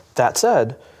attack. That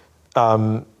said,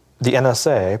 the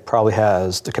NSA probably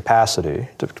has the capacity,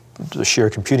 the sheer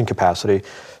computing capacity,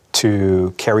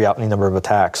 to carry out any number of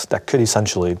attacks that could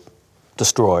essentially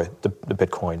destroy the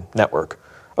Bitcoin network.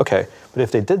 Okay, but if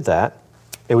they did that,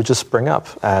 it would just spring up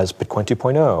as Bitcoin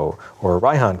 2.0 or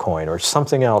Raihan coin or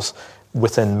something else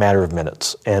within a matter of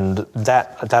minutes. And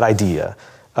that idea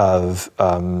of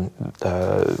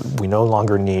we no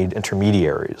longer need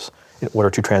intermediaries in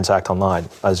order to transact online,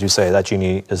 as you say, that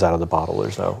genie is out of the bottle.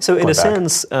 There's no So in a going back.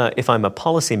 sense, if I'm a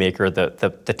policymaker,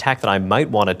 the tack that I might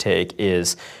want to take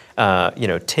is,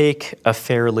 take a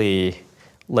fairly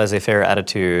laissez-faire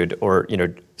attitude, or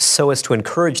so as to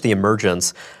encourage the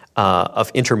emergence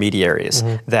of intermediaries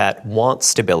that want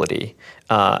stability,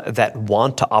 that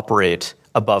want to operate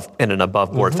in an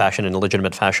above-board fashion, in a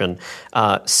legitimate fashion,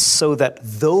 so that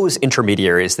those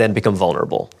intermediaries then become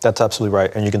vulnerable. That's absolutely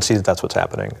right, and you can see that that's what's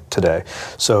happening today.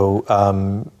 So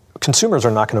consumers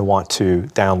are not going to want to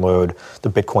download the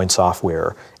Bitcoin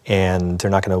software, and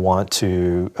they're not going to want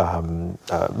to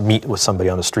meet with somebody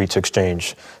on the street to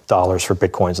exchange dollars for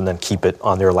Bitcoins and then keep it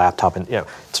on their laptop. And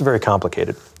it's very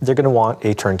complicated. They're going to want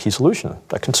a turnkey solution,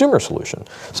 a consumer solution.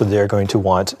 So they're going to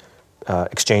want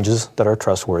exchanges that are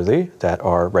trustworthy, that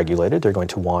are regulated. They're going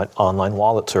to want online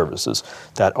wallet services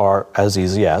that are as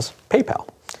easy as PayPal.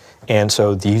 And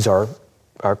so these are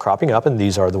cropping up, and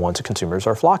these are the ones that consumers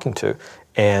are flocking to.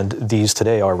 And these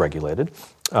today are regulated.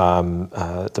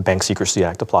 The Bank Secrecy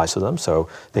Act applies to them, so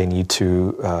they need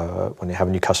to, when they have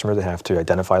a new customer, they have to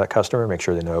identify that customer, make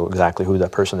sure they know exactly who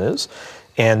that person is,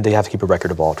 and they have to keep a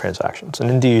record of all transactions. And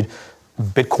indeed,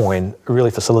 Bitcoin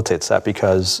really facilitates that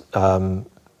because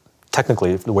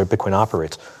technically, the way Bitcoin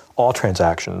operates, all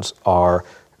transactions are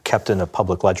kept in a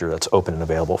public ledger that's open and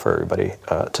available for everybody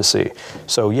to see.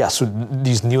 So yes,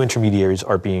 these new intermediaries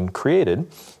are being created,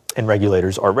 and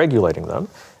regulators are regulating them,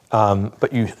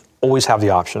 but you always have the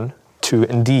option to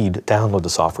indeed download the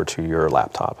software to your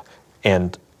laptop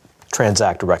and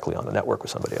transact directly on the network with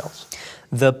somebody else.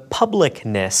 The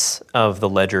publicness of the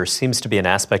ledger seems to be an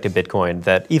aspect of Bitcoin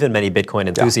that even many Bitcoin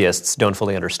enthusiasts don't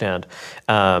fully understand.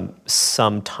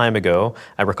 Some time ago,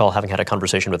 I recall having had a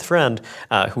conversation with a friend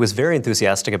who was very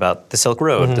enthusiastic about the Silk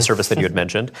Road, the service that you had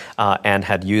mentioned, and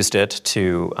had used it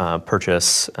to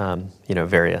purchase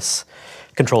various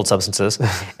controlled substances.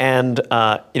 And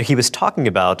he was talking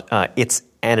about its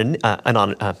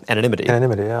anonymity.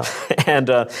 Anonymity, yeah.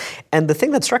 And the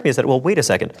thing that struck me is that, well, wait a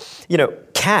second.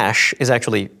 Cash is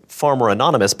actually far more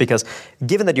anonymous because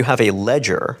given that you have a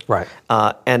ledger, right.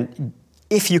 And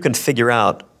if you can figure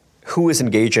out who is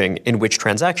engaging in which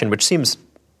transaction, which seems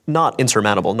not an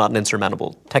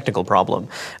insurmountable technical problem,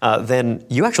 then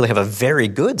you actually have a very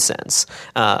good sense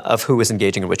of who is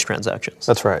engaging in which transactions.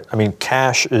 That's right. I mean,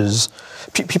 cash is,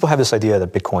 people have this idea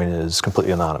that Bitcoin is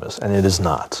completely anonymous, and it is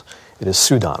not. It is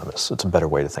pseudonymous. It's a better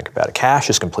way to think about it.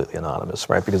 Cash is completely anonymous,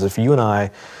 right? Because if you and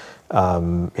I,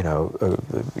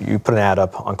 you put an ad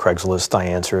up on Craigslist, I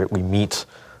answer it, we meet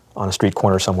on a street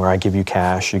corner somewhere, I give you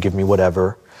cash, you give me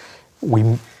whatever,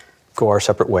 we go our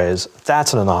separate ways,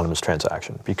 that's an anonymous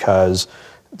transaction because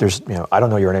there's, I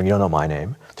don't know your name, you don't know my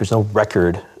name. There's no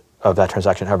record of that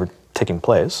transaction ever taking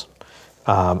place,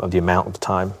 of the amount of the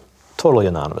time, totally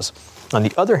anonymous. On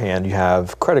the other hand, you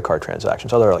have credit card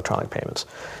transactions, other electronic payments,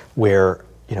 where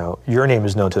your name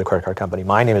is known to the credit card company,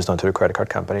 my name is known to the credit card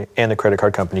company, and the credit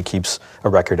card company keeps a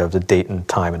record of the date and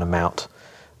time and amount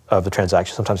of the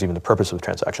transaction, sometimes even the purpose of the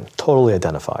transaction, totally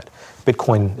identified.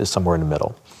 Bitcoin is somewhere in the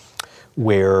middle,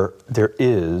 where there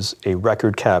is a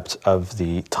record kept of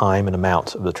the time and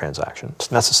amount of the transaction. It's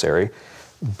necessary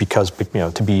because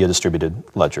to be a distributed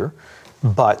ledger,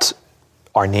 but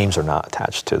our names are not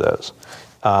attached to those.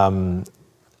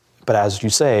 But as you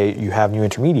say, you have new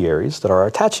intermediaries that are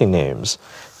attaching names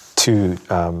to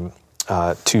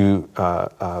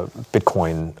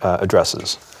Bitcoin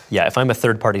addresses. Yeah, if I'm a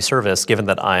third-party service, given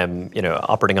that I'm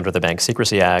operating under the Bank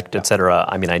Secrecy Act, et cetera,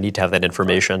 I need to have that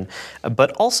information.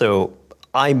 But also,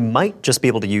 I might just be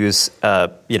able to use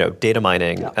data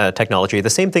mining technology, the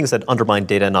same things that undermine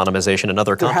data anonymization in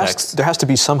other contexts. There has to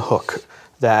be some hook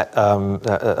that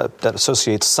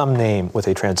associates some name with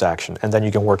a transaction, and then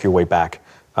you can work your way back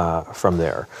from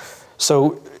there.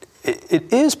 So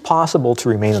it is possible to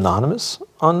remain anonymous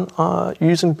on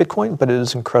using Bitcoin, but it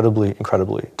is incredibly,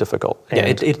 incredibly difficult.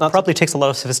 And it probably takes a lot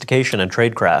of sophistication and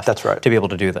tradecraft. That's right. To be able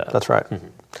to do that. That's right. Mm-hmm.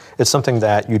 It's something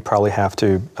that you'd probably have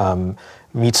to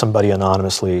meet somebody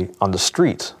anonymously on the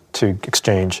street to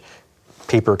exchange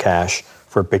paper cash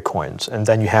for Bitcoins, and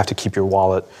then you have to keep your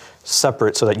wallet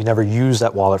separate so that you never use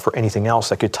that wallet for anything else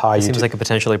that could tie you to... Seems like a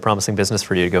potentially promising business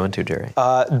for you to go into, Jerry.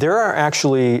 There are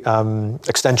actually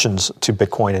extensions to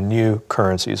Bitcoin and new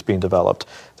currencies being developed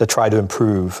that try to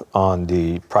improve on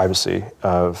the privacy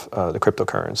of the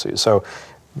cryptocurrencies. So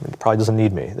it probably doesn't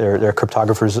need me. There are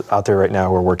cryptographers out there right now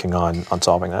who are working on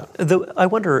solving that. Though I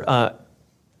wonder...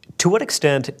 To what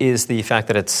extent is the fact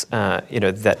that it's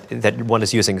that one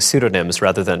is using pseudonyms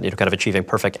rather than kind of achieving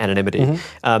perfect anonymity?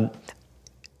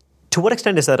 To what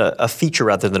extent is that a feature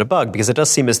rather than a bug? Because it does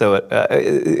seem as though,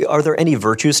 are there any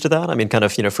virtues to that? I mean, kind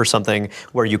of, for something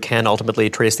where you can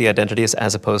ultimately trace the identities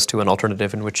as opposed to an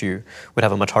alternative in which you would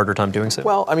have a much harder time doing so?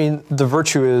 Well, I mean, the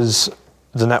virtue is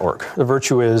the network. The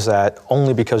virtue is that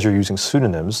only because you're using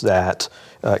pseudonyms that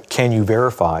can you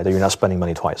verify that you're not spending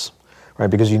money twice, right?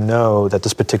 Because you know that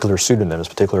this particular pseudonym,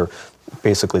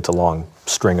 basically it's a long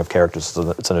string of characters,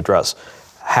 it's an address,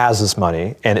 has this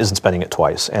money and isn't spending it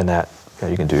twice, and that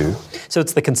you can do. So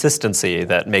it's the consistency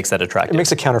that makes that attractive. It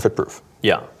makes it counterfeit proof.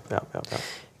 Yeah.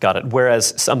 Got it.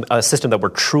 Whereas a system that were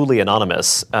truly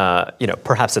anonymous,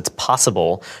 perhaps it's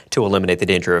possible to eliminate the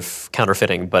danger of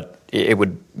counterfeiting, but it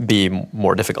would be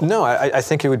more difficult. No, I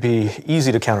think it would be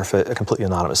easy to counterfeit a completely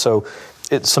anonymous. So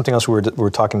it's something else we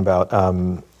were talking about,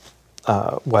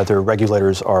 whether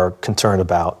regulators are concerned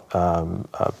about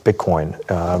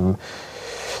Bitcoin.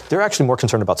 They're actually more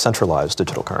concerned about centralized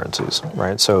digital currencies,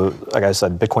 right? So, like I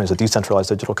said, Bitcoin is a decentralized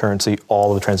digital currency.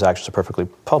 All of the transactions are perfectly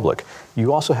public.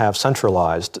 You also have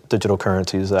centralized digital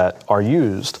currencies that are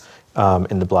used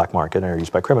in the black market and are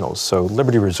used by criminals. So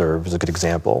Liberty Reserve is a good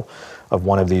example of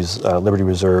one of these. Liberty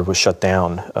Reserve was shut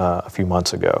down a few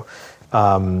months ago.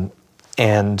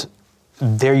 And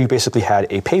there you basically had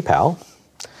a PayPal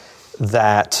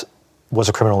that was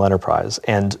a criminal enterprise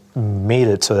and made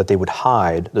it so that they would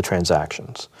hide the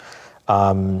transactions.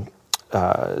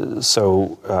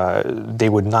 So they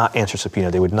would not answer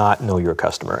subpoena, they would not know you're a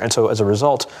customer. And so as a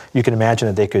result, you can imagine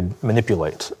that they could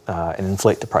manipulate and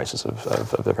inflate the prices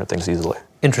of different things easily.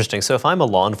 Interesting. So if I'm a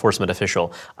law enforcement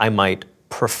official, I might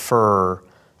prefer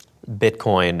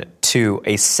Bitcoin to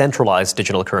a centralized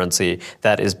digital currency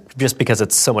that is just because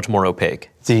it's so much more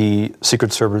opaque. The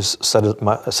Secret Service said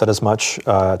as much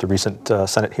at the recent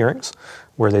Senate hearings,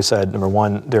 where they said, number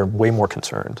one, they're way more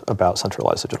concerned about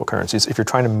centralized digital currencies. If you're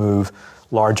trying to move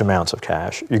large amounts of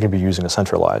cash, you're going to be using a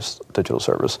centralized digital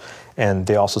service. And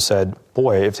they also said,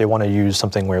 boy, if they want to use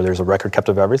something where there's a record kept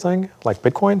of everything, like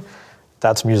Bitcoin,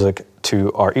 that's music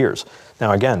to our ears.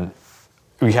 Now, again,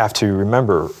 we have to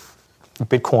remember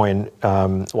Bitcoin,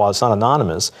 while it's not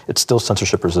anonymous, it's still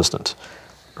censorship resistant,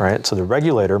 right? So the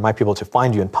regulator might be able to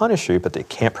find you and punish you, but they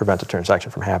can't prevent the transaction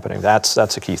from happening. That's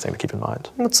a key thing to keep in mind.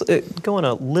 Let's go on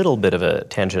a little bit of a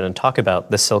tangent and talk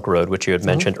about the Silk Road, which you had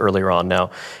mentioned earlier on.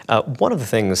 Now, one of the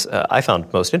things I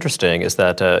found most interesting is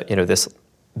that this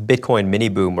Bitcoin mini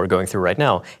boom we're going through right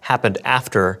now happened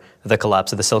after the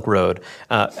collapse of the Silk Road.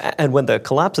 And when the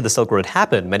collapse of the Silk Road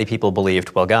happened, many people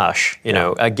believed, well, gosh,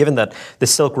 given that the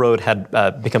Silk Road had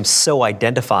become so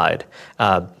identified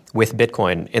with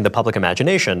Bitcoin in the public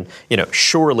imagination,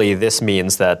 surely this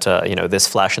means that this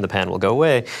flash in the pan will go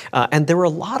away. And there were a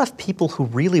lot of people who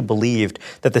really believed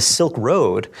that the Silk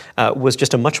Road was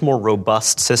just a much more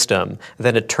robust system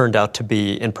than it turned out to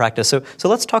be in practice. So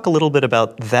let's talk a little bit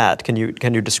about that. Can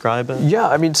you describe it? Yeah,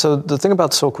 I mean, so the thing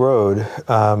about Silk Road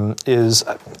is.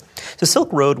 So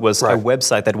Silk Road was a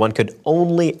website that one could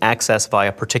only access via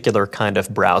a particular kind of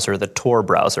browser, the Tor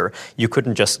browser. You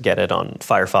couldn't just get it on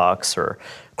Firefox or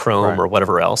Chrome or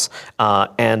whatever else.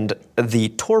 And the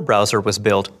Tor browser was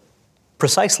built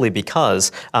precisely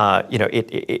because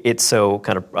it's so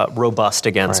kind of robust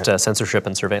against censorship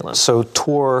and surveillance. So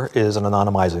Tor is an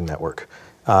anonymizing network.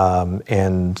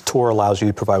 And Tor allows you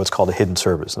to provide what's called a hidden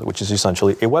service, which is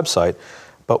essentially a website,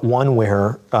 but one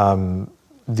where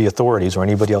the authorities or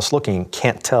anybody else looking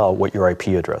can't tell what your IP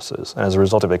address is. And as a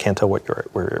result of it, can't tell where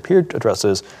your IP address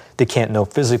is, they can't know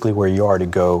physically where you are to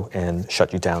go and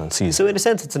shut you down and seize So it. in a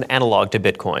sense, it's an analog to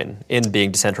Bitcoin in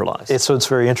being decentralized. So it's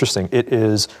very interesting. It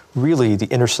is really the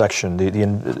intersection.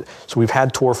 So we've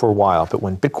had Tor for a while, but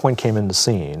when Bitcoin came into the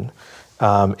scene,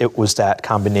 it was that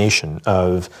combination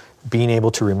of being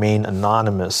able to remain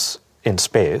anonymous in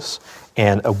space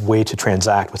and a way to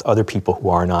transact with other people who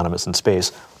are anonymous in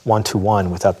space,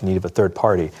 one-to-one without the need of a third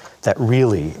party, that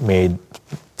really made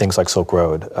things like Silk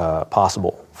Road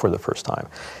possible for the first time.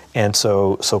 And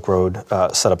so Silk Road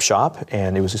set up shop,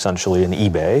 and it was essentially an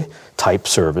eBay-type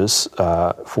service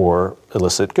for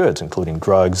illicit goods, including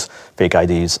drugs, fake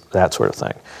IDs, that sort of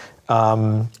thing.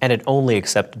 And it only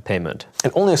accepted payment.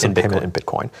 It only accepted payment in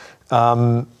Bitcoin.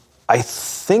 I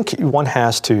think one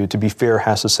has to be fair,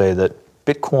 has to say that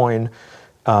Bitcoin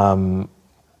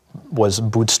was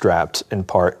bootstrapped in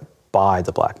part by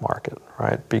the black market,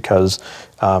 right? Because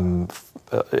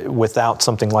without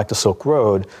something like the Silk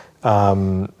Road,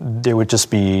 there would just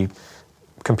be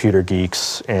computer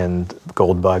geeks and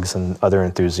gold bugs and other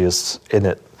enthusiasts in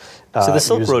it So the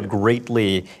Silk Road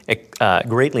greatly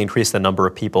increased the number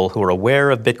of people who are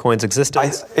aware of Bitcoin's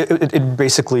existence? It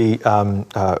basically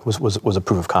was a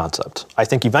proof of concept. I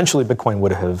think eventually Bitcoin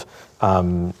would have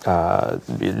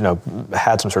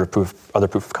had some sort of other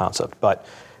proof of concept. But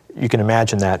you can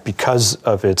imagine that because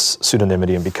of its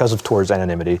pseudonymity and because of Tor's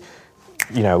anonymity,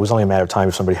 it was only a matter of time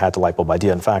if somebody had the light bulb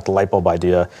idea. In fact, the light bulb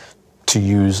idea to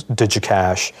use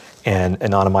digicash and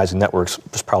anonymizing networks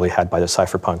was probably had by the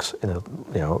cypherpunks in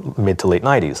the mid to late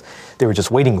 90s. They were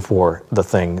just waiting for the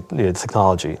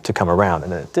technology to come around,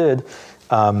 and then it did.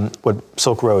 What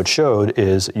Silk Road showed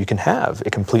is you can have a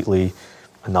completely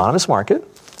anonymous market,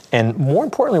 and more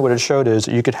importantly, what it showed is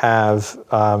you could have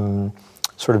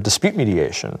sort of dispute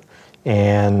mediation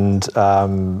and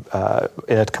in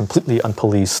a completely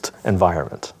unpoliced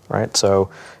environment, right? So,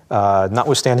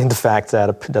 notwithstanding the fact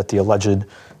that the alleged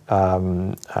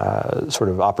sort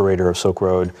of operator of Silk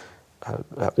Road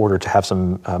ordered to have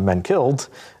some men killed,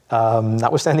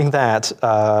 notwithstanding that,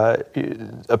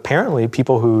 apparently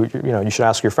people who you should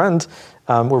ask your friend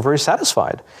were very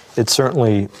satisfied. It's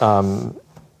certainly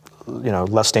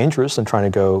less dangerous than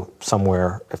trying to go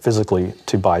somewhere physically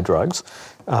to buy drugs.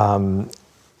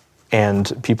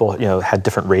 And people, had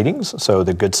different ratings. So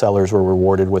the good sellers were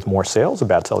rewarded with more sales. The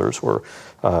bad sellers were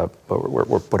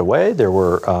put away. There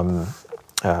were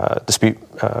dispute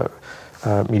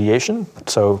mediation.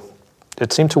 So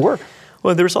it seemed to work.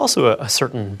 Well, there was also a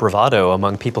certain bravado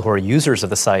among people who are users of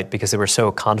the site because they were so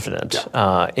confident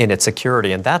in its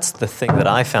security. And that's the thing that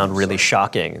I found really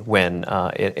shocking when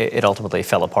it ultimately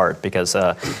fell apart. Because,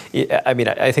 I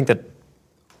think that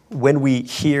when we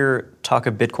hear talk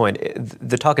of Bitcoin,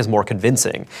 the talk is more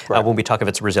convincing when we talk of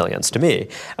its resilience to me.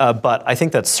 But I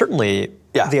think that certainly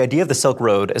the idea of the Silk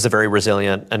Road as a very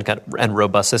resilient and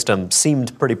robust system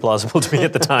seemed pretty plausible to me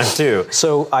at the time, too.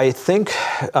 So I think,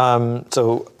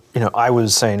 I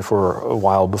was saying for a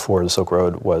while before the Silk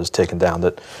Road was taken down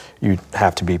that you'd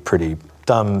have to be pretty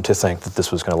dumb to think that this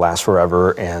was going to last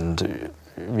forever, and it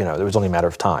was only a matter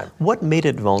of time. What made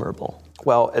it vulnerable?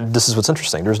 Well, this is what's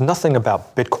interesting. There's nothing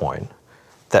about Bitcoin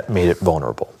that made it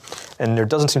vulnerable. And there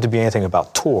doesn't seem to be anything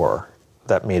about Tor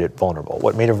that made it vulnerable.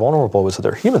 What made it vulnerable was that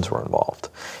their humans were involved.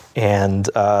 And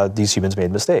these humans made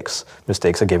mistakes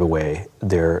that gave away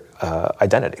their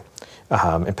identity.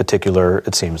 In particular,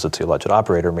 it seems that the alleged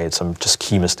operator made some just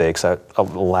key mistakes that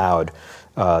allowed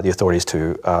the authorities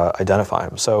to identify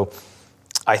him. So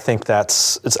I think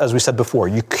it's, as we said before,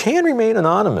 you can remain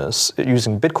anonymous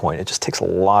using Bitcoin. It just takes a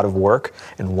lot of work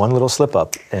and one little slip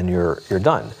up and you're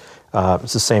done.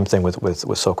 It's the same thing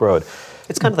with Silk Road.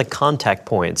 It's kind of like contact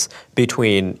points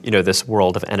between this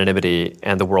world of anonymity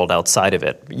and the world outside of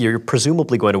it. You're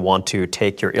presumably going to want to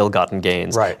take your ill-gotten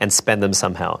gains and spend them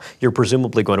somehow. You're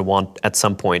presumably going to want at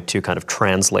some point to kind of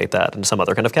translate that into some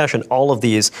other kind of cash. And all of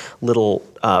these little,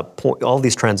 all of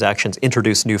these transactions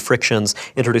introduce new frictions,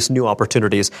 introduce new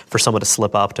opportunities for someone to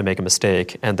slip up, to make a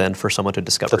mistake, and then for someone to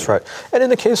discover. That's right. And in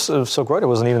the case of Silk Road, it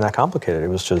wasn't even that complicated. It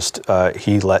was just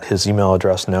he let his email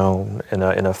address known in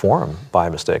a forum by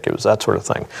mistake. It was that sort of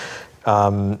thing.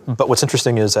 But what's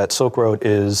interesting is that Silk Road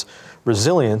is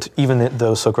resilient even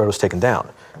though Silk Road was taken down,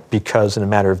 because in a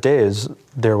matter of days,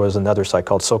 there was another site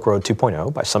called Silk Road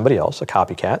 2.0 by somebody else, a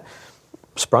copycat,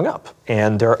 sprung up.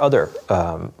 And there are other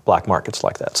black markets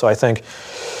like that. So I think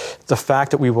the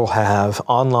fact that we will have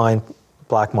online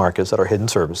black markets that are hidden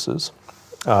services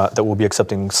that will be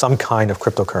accepting some kind of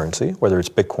cryptocurrency, whether it's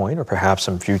Bitcoin or perhaps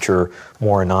some future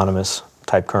more anonymous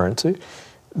type currency,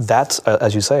 that's,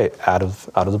 as you say, out of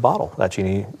the bottle. That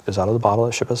genie is out of the bottle.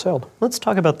 The ship has sailed. Let's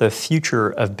talk about the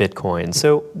future of Bitcoin.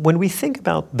 So when we think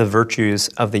about the virtues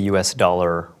of the U.S.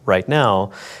 dollar right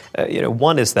now,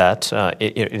 one is that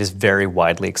it is very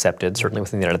widely accepted, certainly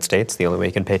within the United States, the only way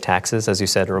you can pay taxes, as you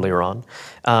said earlier on.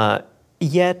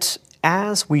 Yet,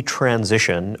 as we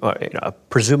transition,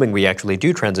 presuming we actually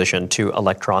do transition to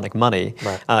electronic money,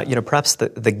 perhaps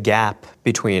the gap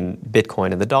between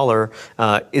Bitcoin and the dollar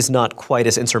is not quite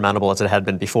as insurmountable as it had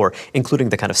been before, including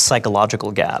the kind of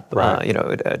psychological gap,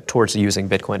 towards using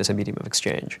Bitcoin as a medium of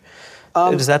exchange.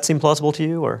 Does that seem plausible to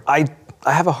you, or? I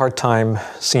have a hard time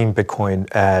seeing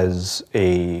Bitcoin as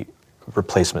a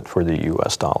replacement for the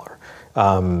U.S. dollar.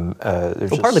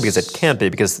 Partly because it can't be,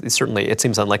 because certainly it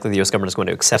seems unlikely the U.S. government is going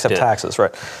to accept it. Taxes,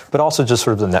 right. But also just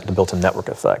sort of the built-in network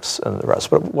effects and the rest.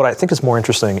 But what I think is more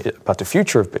interesting about the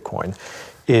future of Bitcoin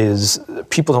is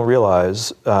people don't realize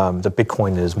that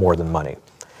Bitcoin is more than money.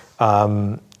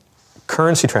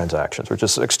 Currency transactions, or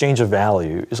just exchange of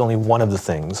value, is only one of the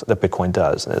things that Bitcoin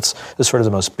does. And it's sort of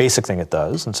the most basic thing it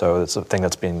does, and so it's the thing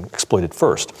that's being exploited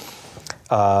first.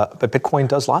 But Bitcoin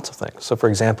does lots of things. So for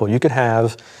example, you could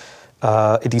have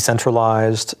a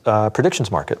decentralized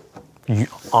predictions market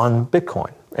on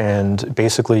Bitcoin. And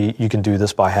basically, you can do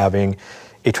this by having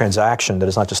a transaction that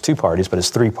is not just two parties, but is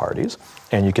three parties.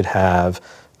 And you could have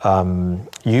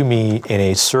you, me, in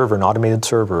a server, an automated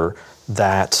server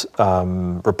that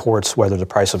reports whether the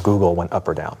price of Google went up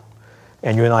or down.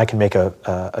 And you and I can make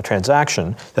a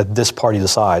transaction that this party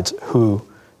decides who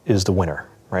is the winner,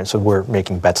 right? So we're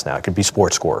making bets now. It could be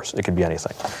sports scores. It could be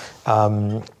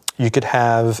anything. You could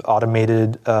have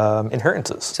automated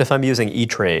inheritances. So if I'm using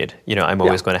E-Trade, I'm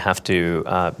always going to have to,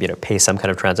 pay some kind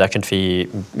of transaction fee,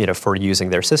 for using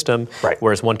their system. Right.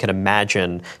 Whereas one can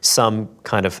imagine some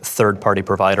kind of third-party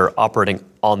provider operating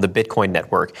on the Bitcoin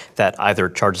network that either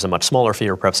charges a much smaller fee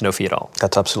or perhaps no fee at all.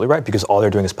 That's absolutely right, because all they're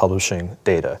doing is publishing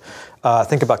data.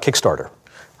 Think about Kickstarter,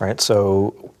 right?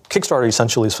 So Kickstarter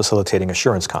essentially is facilitating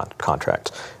assurance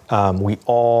contracts. We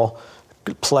all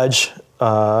pledge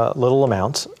little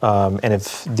amounts, and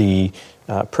if the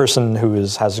person who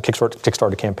has a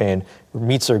Kickstarter campaign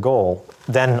meets their goal,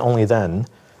 then and only then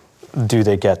do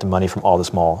they get the money from all the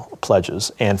small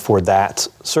pledges. And for that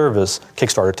service,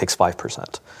 Kickstarter takes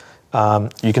 5%.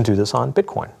 You can do this on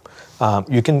Bitcoin.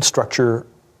 You can structure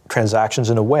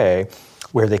transactions in a way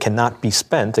where they cannot be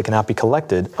spent, they cannot be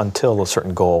collected until a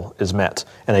certain goal is met.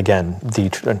 And again, the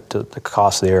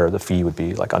cost there, the fee would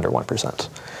be like under 1%.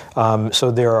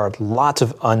 So there are lots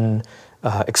of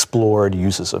unexplored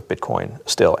uses of Bitcoin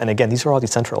still. And again, these are all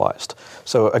decentralized.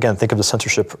 So again, think of the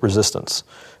censorship resistance.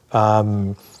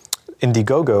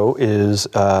 Indiegogo is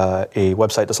a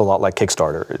website that's a lot like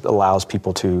Kickstarter. It allows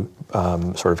people to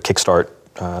sort of kickstart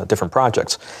different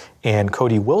projects. And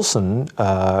Cody Wilson,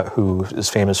 who is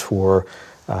famous for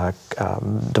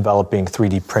developing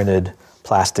 3D printed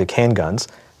plastic handguns,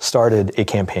 started a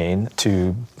campaign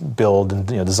to build and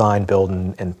design, build,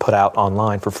 and put out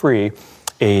online for free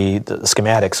the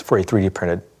schematics for a 3D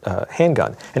printed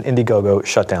handgun. And Indiegogo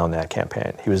shut down that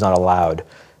campaign. He was not allowed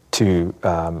to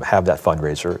have that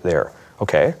fundraiser there.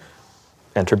 Okay,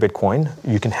 enter Bitcoin.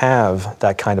 You can have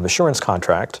that kind of assurance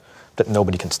contract that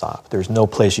nobody can stop. There's no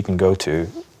place you can go to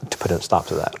put a stop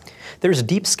to that. There's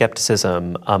deep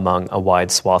skepticism among a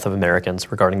wide swath of Americans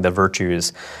regarding the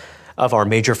virtues of our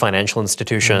major financial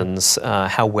institutions,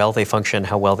 how well they function,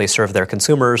 how well they serve their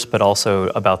consumers, but also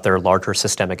about their larger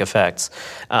systemic effects.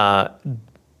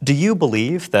 Do you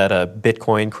believe that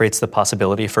Bitcoin creates the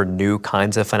possibility for new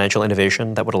kinds of financial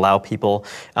innovation that would allow people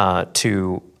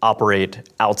to operate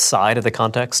outside of the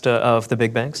context of the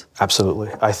big banks?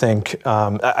 Absolutely. I think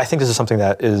this is something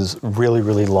that is really,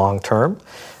 really long term.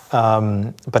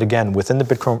 But again, within the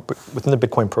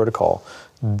Bitcoin protocol,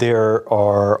 there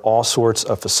are all sorts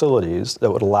of facilities that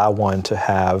would allow one to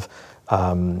have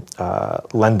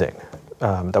lending.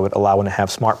 That would allow one to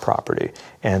have smart property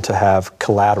and to have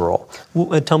collateral.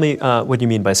 Tell me what you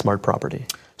mean by smart property.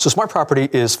 So smart property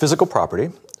is physical property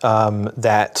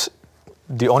that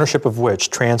the ownership of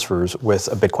which transfers with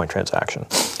a Bitcoin transaction.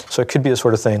 So it could be the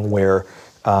sort of thing where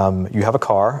you have a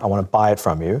car, I want to buy it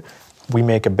from you, we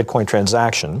make a Bitcoin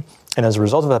transaction, and as a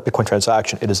result of that Bitcoin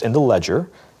transaction, it is in the ledger.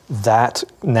 That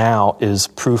now is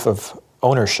proof of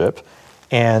ownership,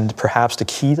 and perhaps the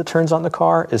key that turns on the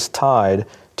car is tied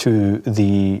to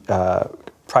the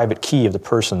private key of the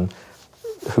person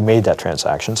who made that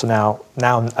transaction. So now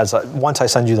once I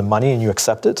send you the money and you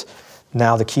accept it,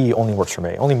 now the key only works for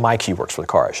me. Only my key works for the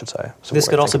car, I should say. So this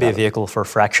could also be a vehicle for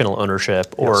fractional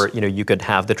ownership, or yes. You could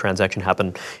have the transaction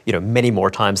happen many more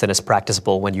times than is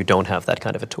practicable when you don't have that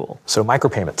kind of a tool. So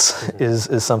micropayments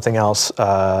is something else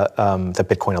that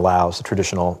Bitcoin allows, the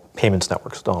traditional payments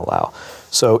networks don't allow.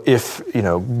 So if,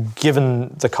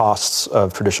 given the costs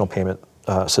of traditional payment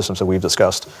systems that we've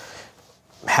discussed,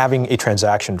 having a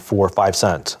transaction for 5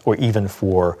 cents or even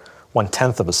for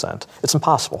 1/10 of a cent, it's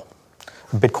impossible.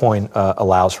 Bitcoin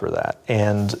allows for that.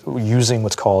 And using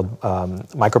what's called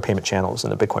micropayment channels in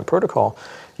the Bitcoin protocol,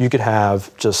 you could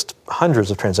have just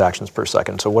hundreds of transactions per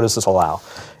second. So what does this allow?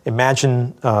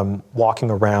 Imagine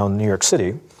walking around New York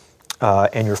City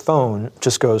and your phone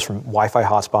just goes from Wi-Fi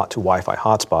hotspot to Wi-Fi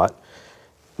hotspot,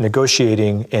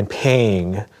 negotiating and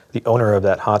paying the owner of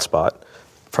that hotspot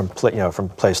from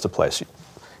place to place.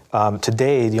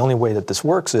 Today, the only way that this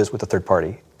works is with a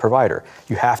third-party provider.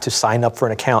 You have to sign up for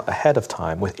an account ahead of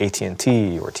time with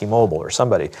AT&T or T-Mobile or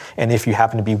somebody. And if you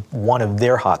happen to be one of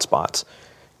their hotspots,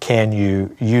 can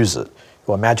you use it?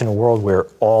 Well, imagine a world where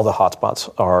all the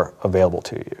hotspots are available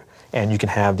to you. And you can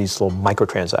have these little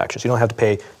microtransactions. You don't have to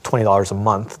pay $20 a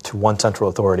month to one central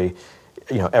authority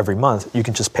every month. You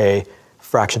can just pay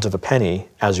fractions of a penny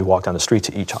as you walk down the street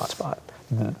to each hotspot.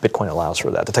 Bitcoin allows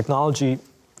for that. The technology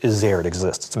is there, it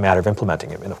exists. It's a matter of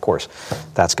implementing it. And of course,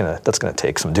 that's going to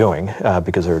take some doing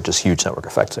because there are just huge network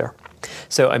effects there.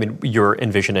 So, I mean, you're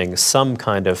envisioning some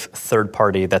kind of third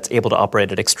party that's able to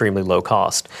operate at extremely low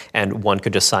cost, and one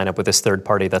could just sign up with this third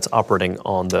party that's operating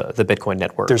on the Bitcoin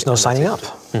network. There's no signing up.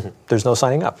 Mm-hmm. There's no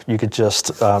signing up. You could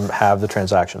just have the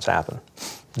transactions happen.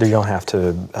 You don't have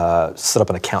to set up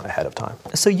an account ahead of time.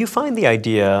 So you find the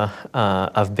idea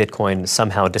of Bitcoin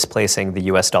somehow displacing the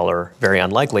U.S. dollar very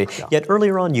unlikely. Yeah. Yet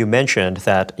earlier on you mentioned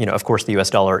that, of course, the U.S.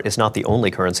 dollar is not the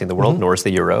only currency in the world, nor is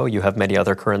the euro. You have many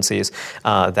other currencies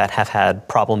that have had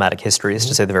problematic histories,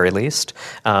 to say the very least.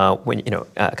 When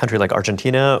a country like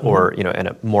Argentina, or in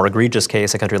a more egregious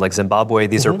case, a country like Zimbabwe,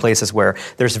 these are places where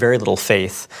there's very little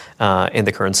faith in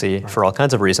the currency for all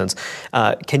kinds of reasons.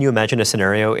 Can you imagine a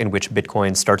scenario in which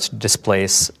Bitcoin starts to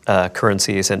displace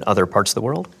currencies in other parts of the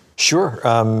world? Sure.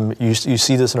 You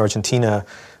see this in Argentina,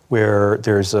 where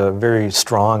there's a very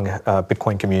strong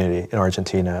Bitcoin community in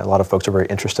Argentina. A lot of folks are very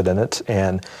interested in it.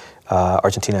 And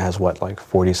Argentina has,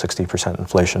 40-60%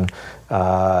 inflation.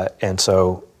 And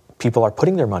so people are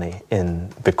putting their money in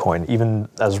Bitcoin. Even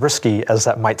as risky as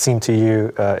that might seem to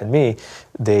you and me,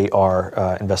 they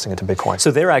are investing into Bitcoin.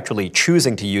 So they're actually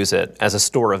choosing to use it as a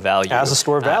store of value. As a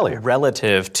store of value.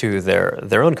 Relative to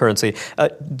their own currency.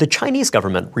 The Chinese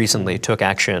government recently took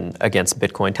action against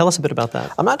Bitcoin. Tell us a bit about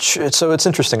that. I'm not sure. So it's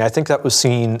interesting. I think that was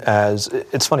seen as,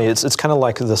 it's funny, it's kind of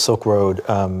like the Silk Road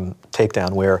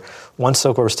takedown, where once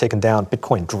Silk Road was taken down,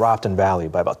 Bitcoin dropped in value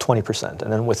by about 20%.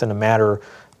 And then within a matter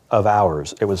of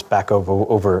hours, it was back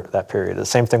over that period. The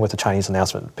same thing with the Chinese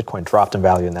announcement. Bitcoin dropped in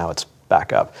value, and now it's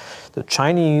back up. The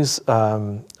Chinese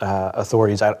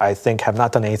authorities, I think, have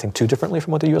not done anything too differently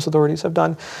from what the U.S. authorities have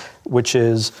done, which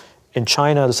is, in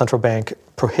China, the central bank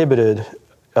prohibited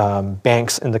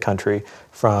banks in the country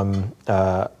from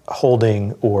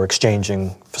holding or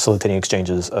facilitating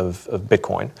exchanges of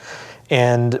Bitcoin.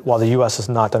 And while the U.S. has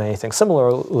not done anything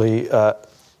similarly,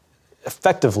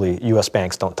 effectively, U.S.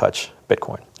 banks don't touch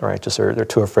Bitcoin, right? Just they're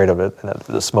too afraid of it, and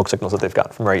the smoke signals that they've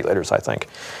gotten from regulators, I think.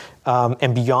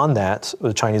 And beyond that, what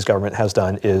the Chinese government has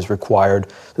done is required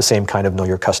the same kind of know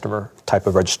your customer type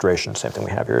of registration, same thing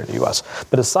we have here in the U.S.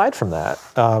 But aside from that,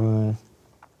 the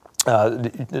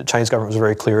Chinese government was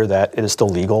very clear that it is still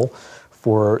legal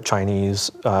for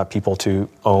Chinese people to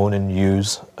own and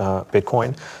use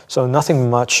Bitcoin. So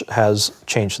nothing much has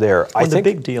changed there. Well, the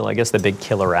big deal, I guess the big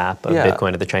killer app of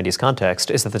Bitcoin in the Chinese context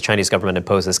is that the Chinese government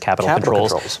imposes capital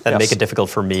controls that make it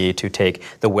difficult for me to take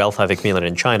the wealth I've accumulated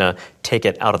in China, take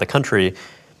it out of the country.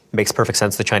 Makes perfect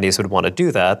sense the Chinese would want to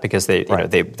do that because they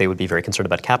would be very concerned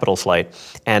about capital flight.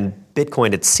 And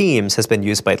Bitcoin, it seems, has been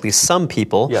used by at least some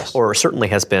people, or certainly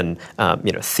has been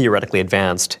theoretically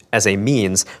advanced as a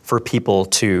means for people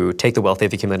to take the wealth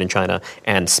they've accumulated in China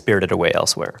and spirit it away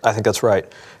elsewhere. I think that's right.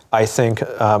 I think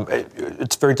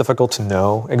it's very difficult to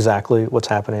know exactly what's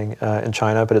happening in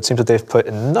China, but it seems that they've put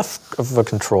enough of a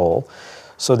control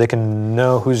so they can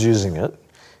know who's using it,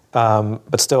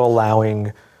 but still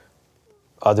allowing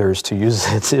others to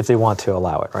use it if they want to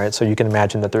allow it, right? So you can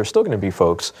imagine that there's still going to be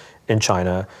folks in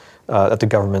China, that the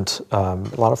government, a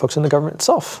lot of folks in the government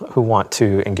itself, who want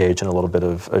to engage in a little bit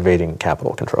of evading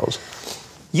capital controls.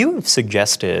 You've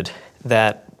suggested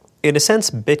that, in a sense,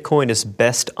 Bitcoin is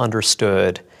best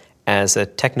understood as a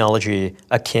technology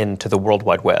akin to the World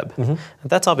Wide Web. Mm-hmm.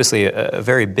 That's obviously a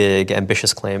very big,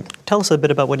 ambitious claim. Tell us a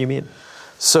bit about what you mean.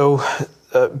 So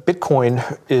Bitcoin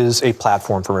is a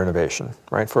platform for innovation,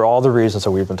 right? For all the reasons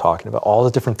that we've been talking about, all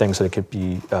the different things that it could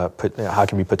be how it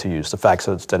can be put to use. The fact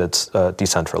that it's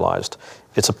decentralized,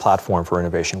 it's a platform for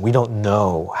innovation. We don't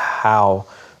know how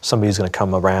somebody's going to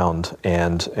come around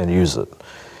and use it.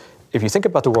 If you think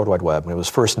about the World Wide Web when it was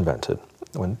first invented,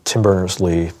 when Tim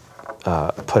Berners-Lee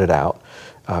put it out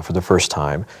for the first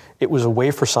time, it was a way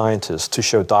for scientists to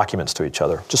show documents to each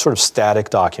other, just sort of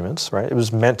static documents, right? It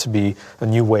was meant to be a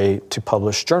new way to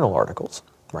publish journal articles,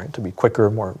 right? To be quicker,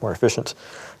 more efficient.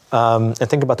 And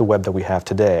think about the web that we have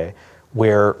today,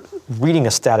 where reading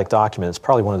a static document is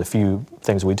probably one of the few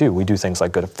things we do. We do things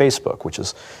like go to Facebook, which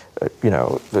is,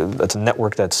 that's a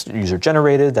network that's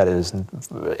user-generated, that is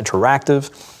interactive.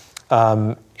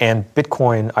 And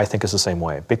Bitcoin, I think, is the same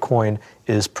way. Bitcoin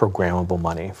is programmable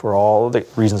money for all the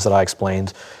reasons that I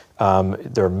explained.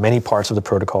 There are many parts of the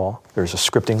protocol. There's a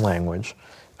scripting language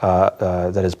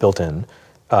that is built in.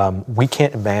 We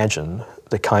can't imagine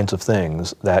the kinds of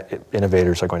things that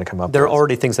innovators are going to come up with. There are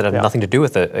already things that have nothing to do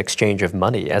with the exchange of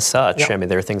money as such. Yeah. I mean,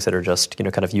 there are things that are just,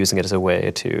 kind of using it as a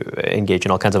way to engage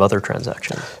in all kinds of other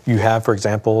transactions. You have, for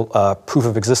example, proof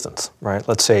of existence, right?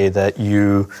 Let's say that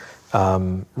you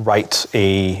write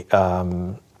a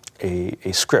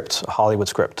script, a Hollywood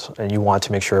script, and you want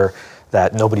to make sure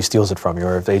that nobody steals it from you,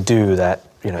 or if they do, that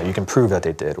you can prove that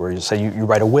they did, or you say you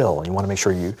write a will and you want to make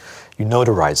sure you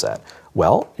notarize that.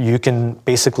 Well, you can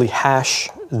basically hash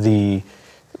the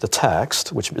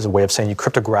text, which is a way of saying you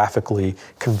cryptographically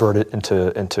convert it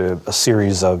into a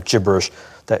series of gibberish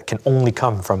that can only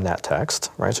come from that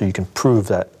text, right? So you can prove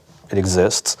that it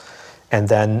exists, and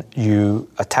then you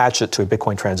attach it to a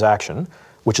Bitcoin transaction,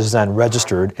 which is then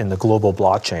registered in the global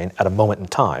blockchain at a moment in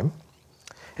time.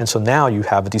 And so now you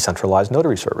have a decentralized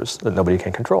notary service that nobody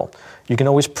can control. You can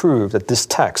always prove that this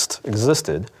text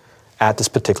existed at this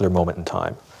particular moment in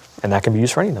time. And that can be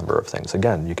used for any number of things.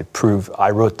 Again, you could prove I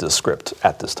wrote this script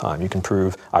at this time. You can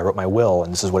prove I wrote my will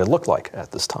and this is what it looked like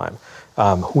at this time.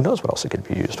 Who knows what else it could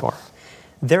be used for?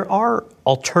 There are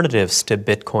alternatives to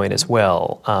Bitcoin as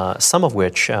well, some of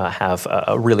which have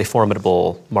a really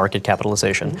formidable market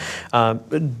capitalization.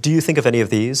 Do you think of any of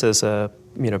these as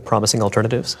promising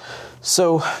alternatives?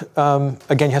 So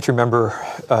again, you have to remember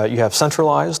you have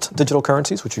centralized digital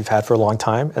currencies, which we've had for a long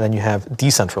time, and then you have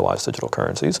decentralized digital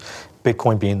currencies,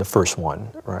 Bitcoin being the first one,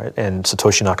 right? And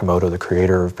Satoshi Nakamoto, the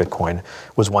creator of Bitcoin,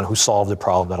 was one who solved the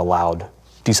problem that allowed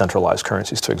decentralized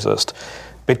currencies to exist.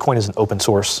 Bitcoin is an open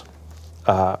source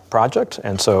project,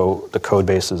 and so the code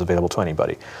base is available to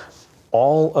anybody.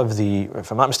 All of the, if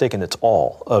I'm not mistaken, it's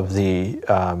all of the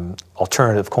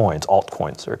alternative coins,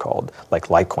 altcoins they're called, like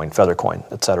Litecoin,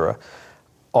 Feathercoin, etc.,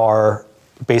 are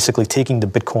basically taking the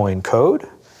Bitcoin code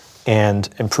and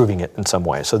improving it in some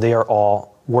way. So they are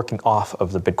all working off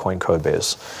of the Bitcoin code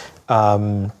base.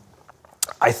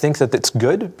 I think that it's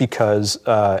good because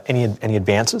any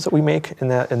advances that we make in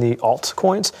the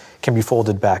altcoins can be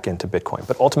folded back into Bitcoin.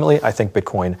 But ultimately, I think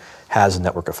Bitcoin has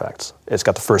network effects. It's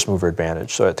got the first mover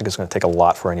advantage, so I think it's going to take a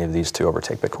lot for any of these to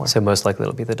overtake Bitcoin. So most likely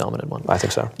it'll be the dominant one. I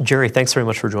think so. Jerry, thanks very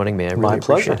much for joining me. I really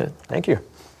appreciate it. Thank you.